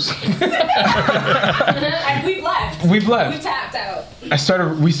shows, And we've left. We've left. We've tapped out.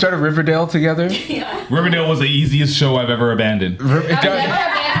 we started Riverdale together. Yeah. Riverdale was the easiest show I've ever abandoned. I've never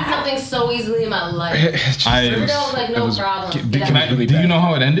abandoned something so easily in my life. Riverdale was like no problem. Do you know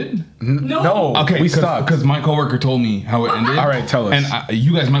how it ended? No. Okay, we stopped. because my coworker told me how it ended. All right, tell us. And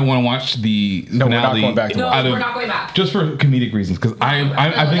you guys might want to watch the No, we're finale. not going back to No, watch. we're not going back. Just for comedic reasons, because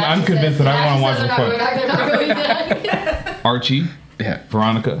I think I'm convinced that I want to watch it for fun. Archie,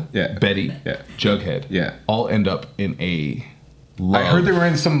 Veronica, Betty, Jughead, all end up in a love I heard they were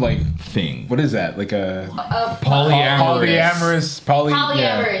in some like thing. What is that? Like a Polyamorous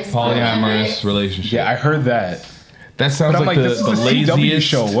polyamorous relationship. Yeah, I heard that. That sounds But I'm like this is the a CW laziest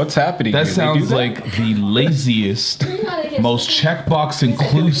show. What's happening? That here? They do sounds that? like the laziest, most checkbox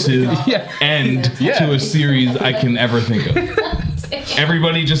inclusive end to a series I can ever think of.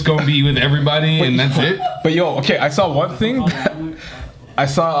 Everybody just gonna be with everybody, and that's it. But yo, okay, I saw one thing. I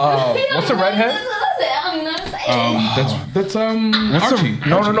saw what's the redhead? That's What's Archie.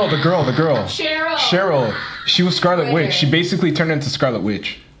 No, the girl. Cheryl. She was Scarlet Witch. She basically turned into Scarlet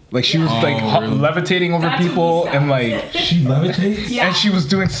Witch. Like she was really? levitating over people and like she levitates. Yeah. And she was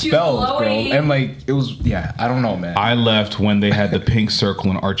doing spells, bro. And like it was I don't know, man. I left when they had the pink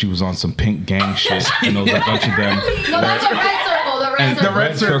circle and Archie was on some pink gang shit, and there was a bunch of them. No, that's a red circle. The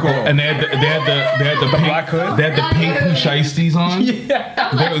red circle, and they had the pink, black hood. They had the pink Pooh on.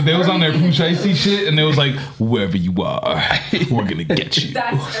 Yeah, they was on their Pooh shit, and they was like, "Wherever you are, we're gonna get you."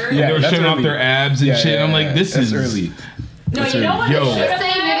 That's early. Yeah, they were showing off their abs and shit. And I'm like, "This is early." No, you know what? Yo. You're the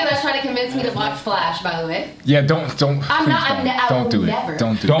same nigga that's trying to convince me to watch Flash, by the way. Yeah, don't. I'm not. Don't do it. Never.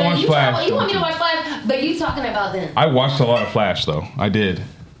 Don't do it. Don't watch Flash. You want me to watch Flash, but you talking about them. I watched a lot of Flash though. I did.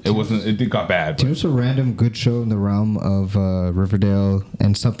 It got bad. Do you know what's a random good show in the realm of Riverdale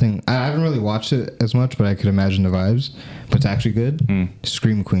and something? I haven't really watched it as much, but I could imagine the vibes. But it's actually good.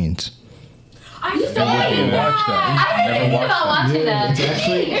 Scream Queens. I used to watch that. I didn't think about watching that. It's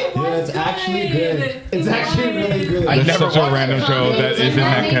actually good. It's actually really good. It's such a random show that is in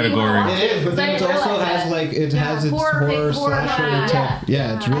that category. It is, but then it also has like it has its horror slasher type.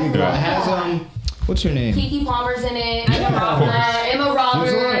 Yeah, it's really good. It has what's her name? Kiki Palmer's in it. Emma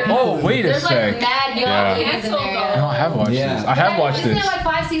Roberts. Oh, wait a There's sec. like mad young ladies in there. No, I have watched this. I have watched Isn't this. there like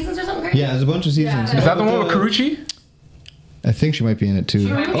 5 seasons or something crazy? Yeah, there's a bunch of seasons. Is that the one with Karuchi? I think she might be in it too.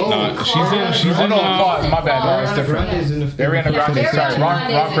 No, she's in. No, my bad. No, it's different. Ariana Grande. Sorry,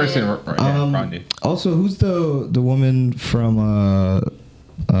 wrong person. Grande. Also, who's the woman from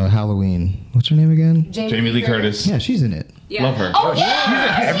Halloween? What's her name again? Jamie Lee Curtis. Yeah, she's in it. Yeah. Love her. Oh,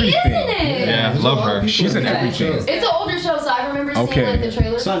 yeah, She's in everything. She is in it. Yeah, love her. She's in everything. It's an older show, so I remember seeing like the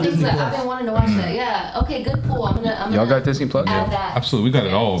trailers and things that I've been wanting to watch that. Yeah. Okay, good, cool. I'm gonna Y'all got Disney Plus? add that. Absolutely, we got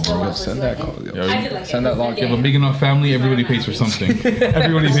it all, bro. Send that call. Send that log. You have a big enough family, everybody pays for something.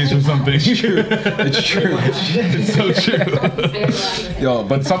 Everybody pays for something. It's true. It's so true. Yo,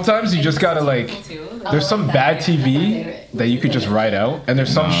 but sometimes you just gotta like. There's some bad TV that you could just write out, and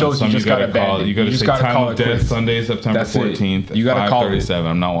there's some shows you just gotta abandon. You gotta just say gotta Time call of it Death, quits. Sunday, September That's it. 14th. You gotta call it. 5:37.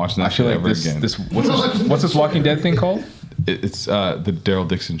 I'm not watching that I feel shit like ever this. again. What's this Walking Dead thing called? It's the Daryl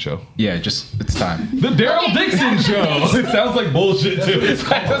Dixon show. Yeah, it's time. The Daryl Dixon show. It sounds like bullshit too. It's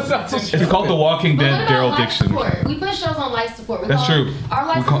called The Walking Dead. Daryl Dixon. We put shows on life support. That's true. Our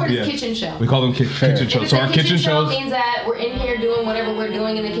life support is kitchen show. We call them kitchen shows. So our kitchen shows means that we're in here doing whatever we're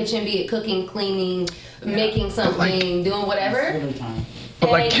doing in the kitchen, be it cooking, cleaning, making something, doing whatever. But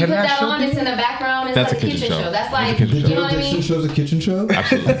like, and can you put that that show on, be? it's in the background, it's That's like a kitchen show. That's like, The you know Daryl what I Dixon mean? show's a kitchen show?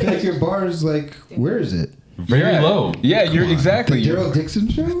 Absolutely. I feel like your bar is like, where is it? very low. Yeah, you're exactly. The Daryl Dixon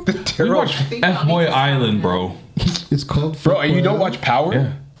show? We watch F-Boy Island, bro. It's called Bro, and you don't watch Power?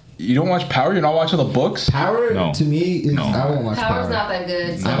 Yeah. You don't watch Power? You're not watching the books? Power, No. to me, is I won't watch Power's Power. not that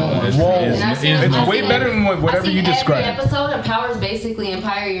good. So. It's way better than whatever you described. Every episode of Power is basically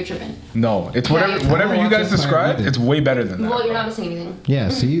Empire, you're tripping. No, it's whatever you guys described. It's way better than that. Well, you're not missing anything. Yeah,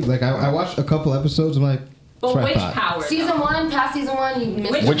 see, like I watched a couple episodes. I'm like, But that's what I which thought. Power? Season 1, past season 1, you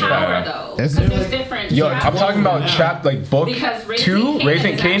missed Which it. Power though? That's Because there's like- different. Yo, I'm talking about book Because Raising 2, Kanan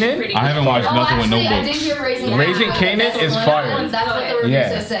Raising is actually Canaan. pretty I haven't watched nothing with no I did books. hear Raising Raising Kanan is fire. That's what the reviews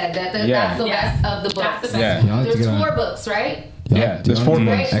have said. That's the best of the books. Yeah. Y'all have to There's get on- 4 books, right? Yeah, there's 4 Right,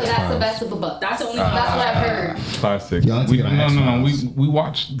 books. so that's the X-Files. best of the book. That's the only That's what I've heard. Classic. Y'all have to get on No. X-Files. We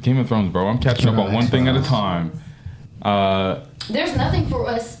watched Game of Thrones, bro. I'm catching up on one thing at a time. There's nothing for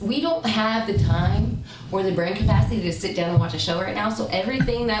us. We don't have the time or the brain capacity to sit down and watch a show right now. So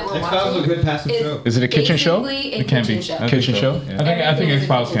everything that we're X-Files watching is a good passive show. Is it a kitchen show? basically a It can kitchen be. show. I think Kitchen so. show? I think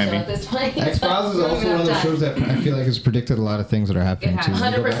X-Files can be. X-Files is also one of those shows that I feel like has predicted a lot of things that are happening too.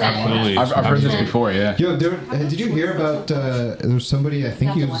 100%. Absolutely. I've heard this before, yeah. Yo, did you hear about? There was somebody. I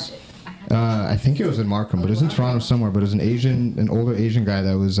think he was. I think it was in Markham, but it was in Toronto somewhere. But it was an older Asian guy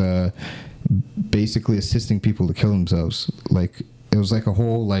that was basically assisting people to kill themselves. Like it was like a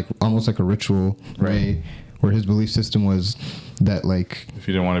whole, like almost like a ritual, right? Where his belief system was that, like, If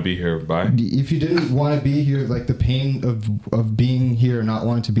you didn't want to be here, bye. if you didn't want to be here, like the pain of being here and not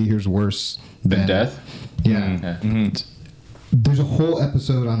wanting to be here is worse Than death? Yeah. There's a whole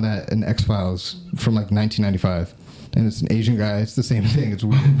episode on that in X-Files from like 1995. And it's an Asian guy. It's the same thing. It's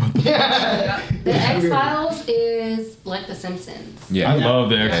weird. The X-Files is like The Simpsons. I love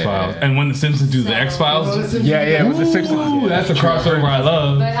the X-Files. And when the Simpsons do the X-Files, with the Simpsons. Ooh, that's a crossover I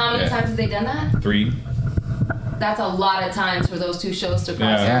love. But how many times have they done that? 3. That's a lot of times for those two shows to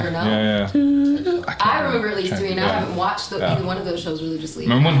cross over. No. Yeah. I remember at least 3, and I haven't watched either one of those shows religiously.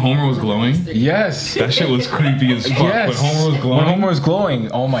 Remember when Homer was glowing? Yes. That shit was creepy as fuck. Yes. When Homer was glowing. When Homer was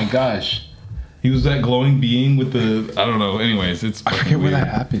glowing, oh my gosh. He was that glowing being with the, I don't know. Anyways, it's I forget where that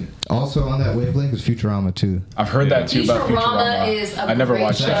happened. Also on that wavelength is Futurama too. I've heard that too about Futurama. Is a I never great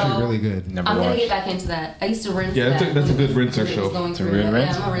watched show. that. It's actually really good. Never I'm gonna watched. get back into that. I used to rinse Yeah, that. that's a good rinser show. It's a real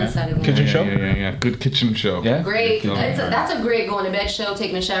rinse? Yeah, I'm gonna rinse that again. Kitchen show? Yeah. Good kitchen show. Yeah. Great. That's a great going to bed show,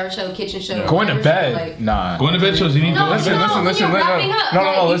 taking a shower show, kitchen show. Going to whatever bed? show, like- Nah. Going to bed shows. You need to Listen. when you're wrapping up, No,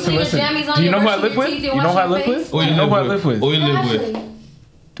 like, you listen. put your jammies on, Do you you know who I brush live your with? teeth, You you know who I wash live your with? face? You know who I live with? Who you live with?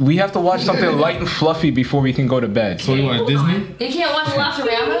 We have to watch something light and fluffy before we can go to bed. So you want Disney? You can't watch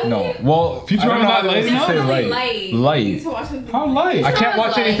Futurama? No. Well, Futurama I don't know how light to now? say Light. light. How light? I can't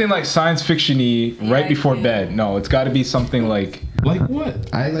watch light. anything like science fiction-y right before bed. No, it's got to be something like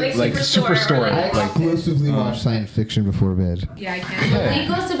what? I like Superstore. I Like exclusively watch science fiction before bed. Yeah, I can't. He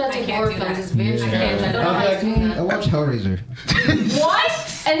goes to bed to horror films. It's very strange. I don't know how he's doing that. I watch Hellraiser. What?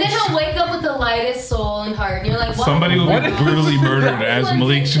 And then he'll wake up with the lightest soul and heart, and you're like, what? Somebody will be brutally murdered as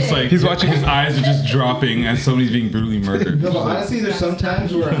Malik's just like He's watching- his eyes are just dropping as somebody's being brutally murdered. No, but honestly, there's some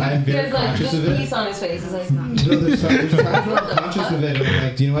times where I'm He very has like conscious just of it. peace on his face. He's like, No, there's times where I'm conscious of it. And I'm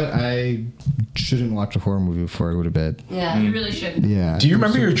like, do you know what? I shouldn't watch a horror movie before I go to bed. yeah. You really should. Yeah. Do you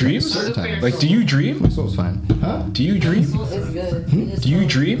remember your dreams? Sometimes. Like, do you dream? My soul's fine. Huh? Do you dream? It's good. Do you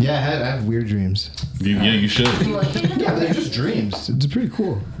dream? Yeah, I have weird dreams. Yeah, you should. Yeah, they're just dreams. It's pretty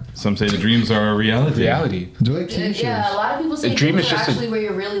cool. Some say the dreams are a reality. Do you like TV shows? Yeah, a lot of people say A dream dreams is are just a- actually where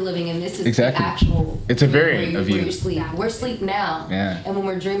you're really living, and this is Exactly. the actual. It's a variant of where you. you sleep. We're asleep now, Yeah. and when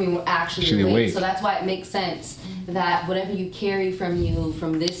we're dreaming, we're actually Actually awake. awake. So that's why it makes sense that whatever you carry from you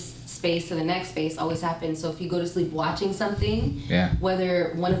from this space to the next space always happens. So if you go to sleep watching something, Yeah.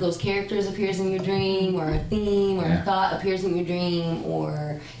 whether one of those characters appears in your dream, or a theme, or Yeah. a thought appears in your dream,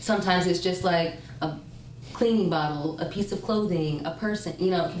 or sometimes it's just like a cleaning bottle, a piece of clothing, a person, you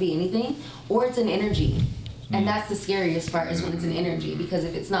know, it could be anything, or it's an energy. And that's the scariest part, is when it's an energy, because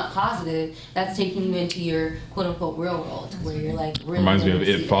if it's not positive, that's taking you into your quote unquote real world, where you're like really. Reminds me of gonna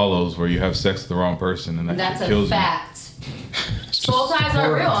It see Follows, where you have sex with the wrong person and that That's shit a kills fact. Soul ties are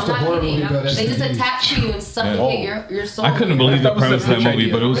horror- real. I'm it's a not horror kidding. movie about They just STDs. attach to you and suffocate your soul. I couldn't believe the premise of that movie,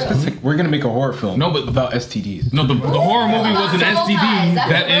 but it was. It's like, we're gonna make a horror film. No, but about STDs. No, the horror movie was an Soul STD. ties.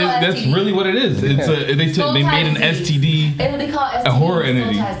 That's STD. really what it is. It's a they made an STD. It would be called STD. A horror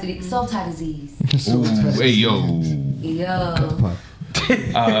entity. Soul tie disease. Ooh, hey yo. Yo.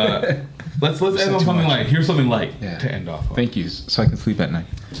 Let's end on something light. Here's something light to end off. Thank you, so I can sleep at night.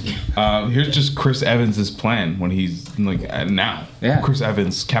 Here's just Chris Evans' plan when he's like now. Yeah. Chris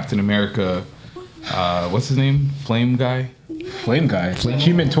Evans, Captain America. What's his name? Flame guy. Flame guy.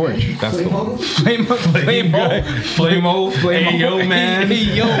 Human Torch. That's the one. Flame guy. Flame-o. Hey yo man.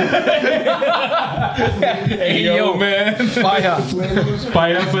 Hey yo. Hey yo man. Fire.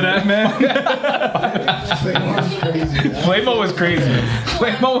 Fire for that man. Flame-o was crazy.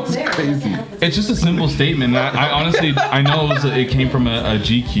 Flame-o was crazy. It's just a simple statement. I honestly, I know it came from a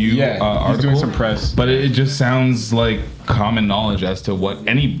GQ article. He's doing some press. But it just sounds like common knowledge as to what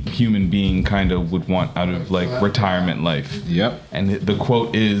any human being kind of would want out of like retirement life. Yep. And the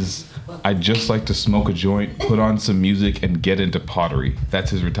quote is, "I'd just like to smoke a joint, put on some music, and get into pottery."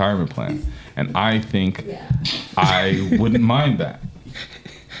 That's his retirement plan. And I think I wouldn't mind that.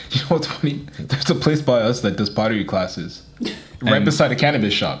 You know what's funny? There's a place by us that does pottery classes. Right beside a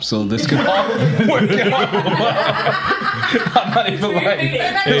cannabis shop, so this could all work out. I'm not even lying.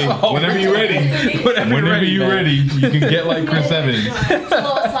 Hey, whenever you're ready, whenever you're ready, you can get like Chris Evans. It's a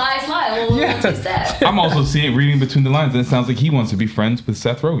little slide, a little two-step. I'm also reading between the lines, and it sounds like he wants to be friends with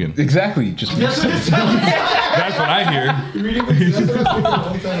Seth Rogen. Exactly. Just that's what I hear.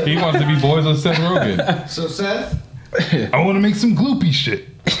 He wants to be boys with Seth Rogen. So Seth, I want to make some gloopy shit.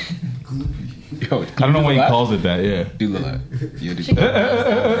 Yo, I don't know why he calls it that. Yeah. Do that. Yeah, do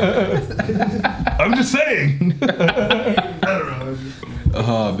I'm just saying.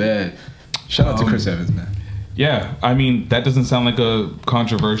 Oh man! Shout out to Chris Evans, man. Yeah, I mean that doesn't sound like a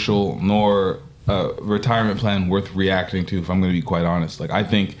controversial nor a retirement plan worth reacting to. If I'm going to be quite honest, like I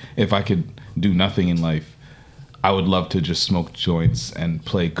think if I could do nothing in life, I would love to just smoke joints and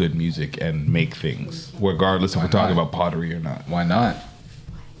play good music and make things, regardless if we're talking about pottery or not. Why not?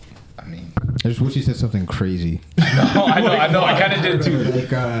 I mean, I just wish he said something crazy. No, I know. I kind of did too.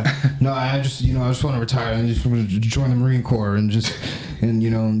 Like, no, I just want to retire and just want to join the Marine Corps and just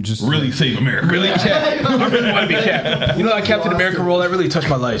really save America. Really, I really want to be Captain. You know, that Captain America role that really touched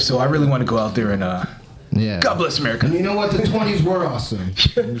my life. So I really want to go out there and Yeah. God bless America. And you know what? The 20s were awesome. I'm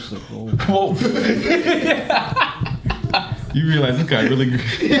just like, whoa. You realize this guy really.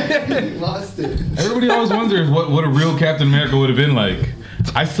 He lost it. Everybody always wonders what a real Captain America would have been like.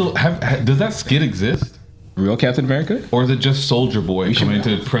 I still have. Does that skit exist? Real Captain America? Or is it just Soldier Boy coming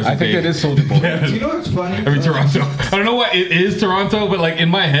into present I think day? it is Soldier Boy. Yeah. Do you know what's funny? Every Toronto. I don't know what it is Toronto, but like in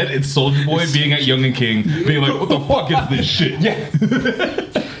my head, it's Soldier Boy being at Young and King, being like, "What the fuck is this shit?" Yeah.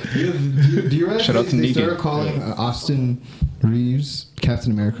 Do you realize Shout out to they Negan. started calling Austin Reeves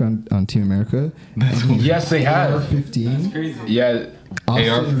Captain America on Team America? Yes, they have. Number 15. Yeah.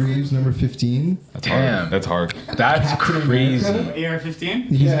 Austin Reeves, number 15. Damn. That's hard. That's crazy. AR-15?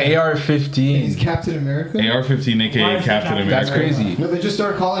 He's AR-15. He's Captain America? AR-15, aka Captain America. That's crazy. No, they just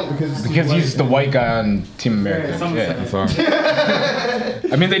started calling it because he's the white guy on Team America. Yeah, That's hard.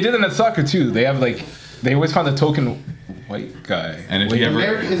 I mean, they did it in soccer too. They have like, they always found the token white guy. And if you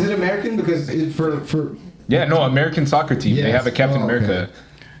ever, is it American? Because for yeah, no, American soccer team. They Yes. have a Captain Oh, okay. America.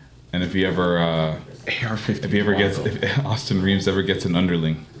 and if you ever, AR-15. if he ever gets, if Austin Reeves ever gets an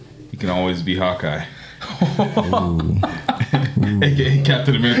underling, he can always be Hawkeye. AKA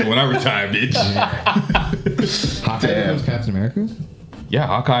Captain America when I retire, bitch. Hawkeye becomes Captain America? Yeah,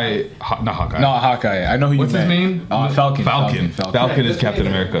 Hawkeye. Not Hawkeye. No, Hawkeye. I know who you What's his meant. name? Falcon. Falcon is Captain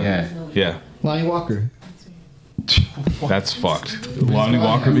America. Yeah. Yeah. Lonnie Walker. That's fucked. Lonnie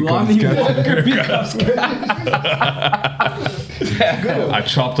Walker becomes Captain America. I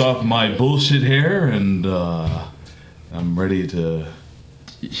chopped off my bullshit hair and I'm ready to.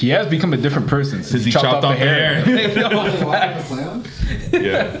 He has become a different person since he chopped off the hair.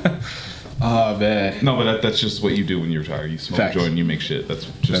 Yeah. Oh man. No, but that's just what you do when you retire. You smoke a joint and you make shit. That's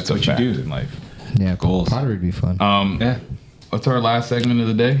just what you do in life. Yeah, goals. Pottery would be fun. Yeah. What's our last segment of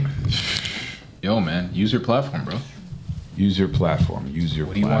the day? Yo, man, use your platform, bro. Use your platform. Use your.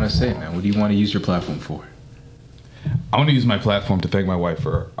 What do you want to say, man? What do you want to use your platform for? I want to use my platform to thank my wife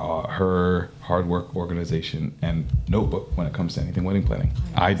for her hard work, organization, and notebook when it comes to anything wedding planning.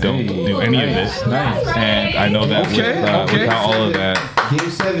 I don't do any of this, and I know that without all of that. Game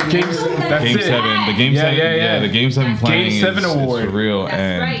 7. Game 7. The Game 7. Yeah, the Game 7 planning Game 7 award. is for real.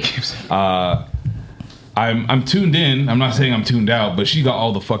 That's and I'm tuned in. I'm not saying I'm tuned out, but she got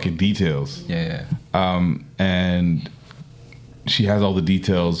all the fucking details. Yeah. And she has all the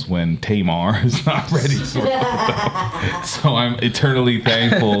details when Tamar is not ready for it. So I'm eternally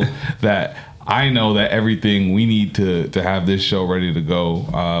thankful that I know that everything we need to have this show ready to go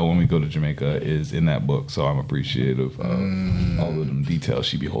when we go to Jamaica is in that book. So I'm appreciative of all of them details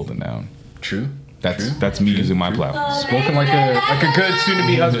she be holding down. True. That's me using my platform. Spoken like a good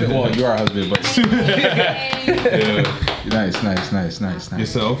soon-to-be husband. Well, you are a husband, but yeah. Nice.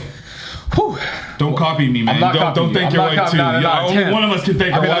 Yourself. Whew. Don't copy me, man. Don't thank your wife too. Only one of us can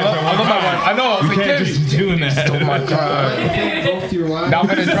thank our wife. I know. We can't just be doing that. Oh my god. Both your wives. Now I'm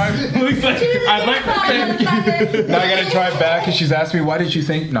gonna drive. I'd like to thank you. Now I gotta drive back, and she's asked me, "Why did you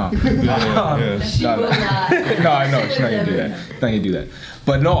think?" No. She will not. No, I know she's not gonna do that. Not gonna do that.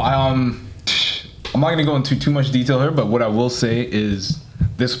 But no, I'm not gonna go into too much detail here. But what I will say is,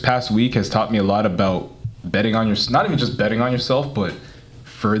 this past week has taught me a lot about betting on not even just betting on yourself, but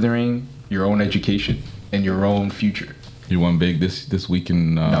furthering your own education and your own future. You won big this week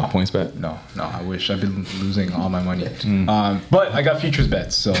in points bet? No. I wish. I've been losing all my money. But I got futures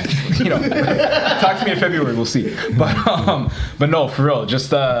bets, so talk to me in February. We'll see. But no, for real. Just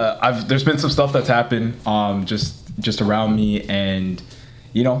there's been some stuff that's happened just around me, and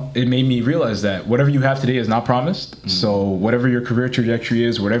it made me realize that whatever you have today is not promised. So whatever your career trajectory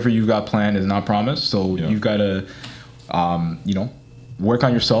is, whatever you got planned is not promised. So you've got to, work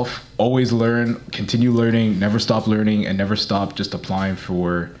on yourself, always learn, continue learning, never stop learning, and never stop just applying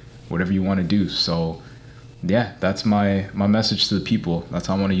for whatever you want to do. So yeah, that's my message to the people. That's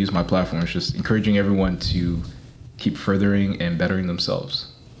how I want to use my platform. It's just encouraging everyone to keep furthering and bettering themselves.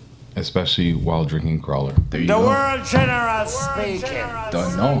 Especially while drinking crawler. There you go. world generous speaking.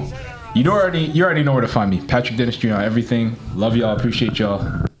 Don't know. You already know where to find me. Patrick Dennis Jr. on everything. Love y'all. Appreciate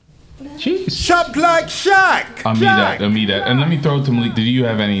y'all. Jeez. Shop like Shaq. I'll meet that. And let me throw it to Malik. Did you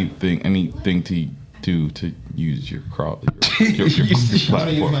have anything to do to use your crawler? Your I'm gonna platform.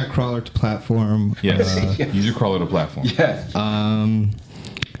 use my crawler to platform. Yes. Use your crawler to platform. Yeah.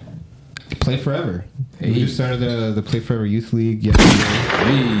 Play Forever. We just started the Play Forever Youth League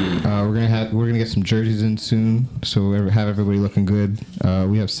yesterday. We're gonna get some jerseys in soon, so have everybody looking good.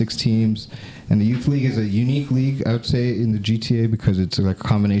 We have 6 teams, and the Youth League is a unique league, I would say, in the GTA because it's like a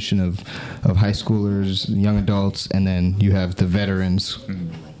combination of high schoolers, young adults, and then you have the veterans,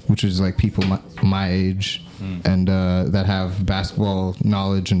 which is like people my age and that have basketball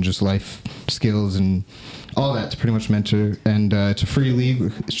knowledge and just life skills and all that to pretty much mentor. And it's a free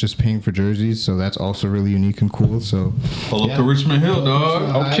league. It's just paying for jerseys, so that's also really unique and cool. So pull up to Richmond Hill,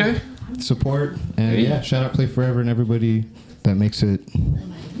 dog. Okay. Support and shout out Play Forever and everybody that makes it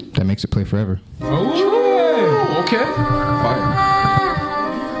Play Forever. Oh, okay.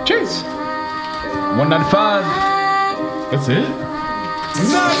 Fire. Chase. 195. That's it? That's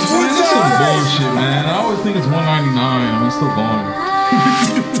some bullshit, man. I always think it's 199. I'm still going.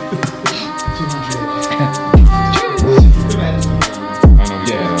 I know,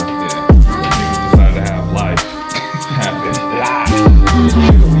 yeah. Decided to have life happen live.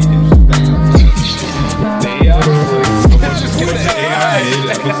 Let's just get an AI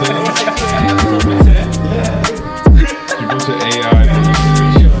episode. You put your AI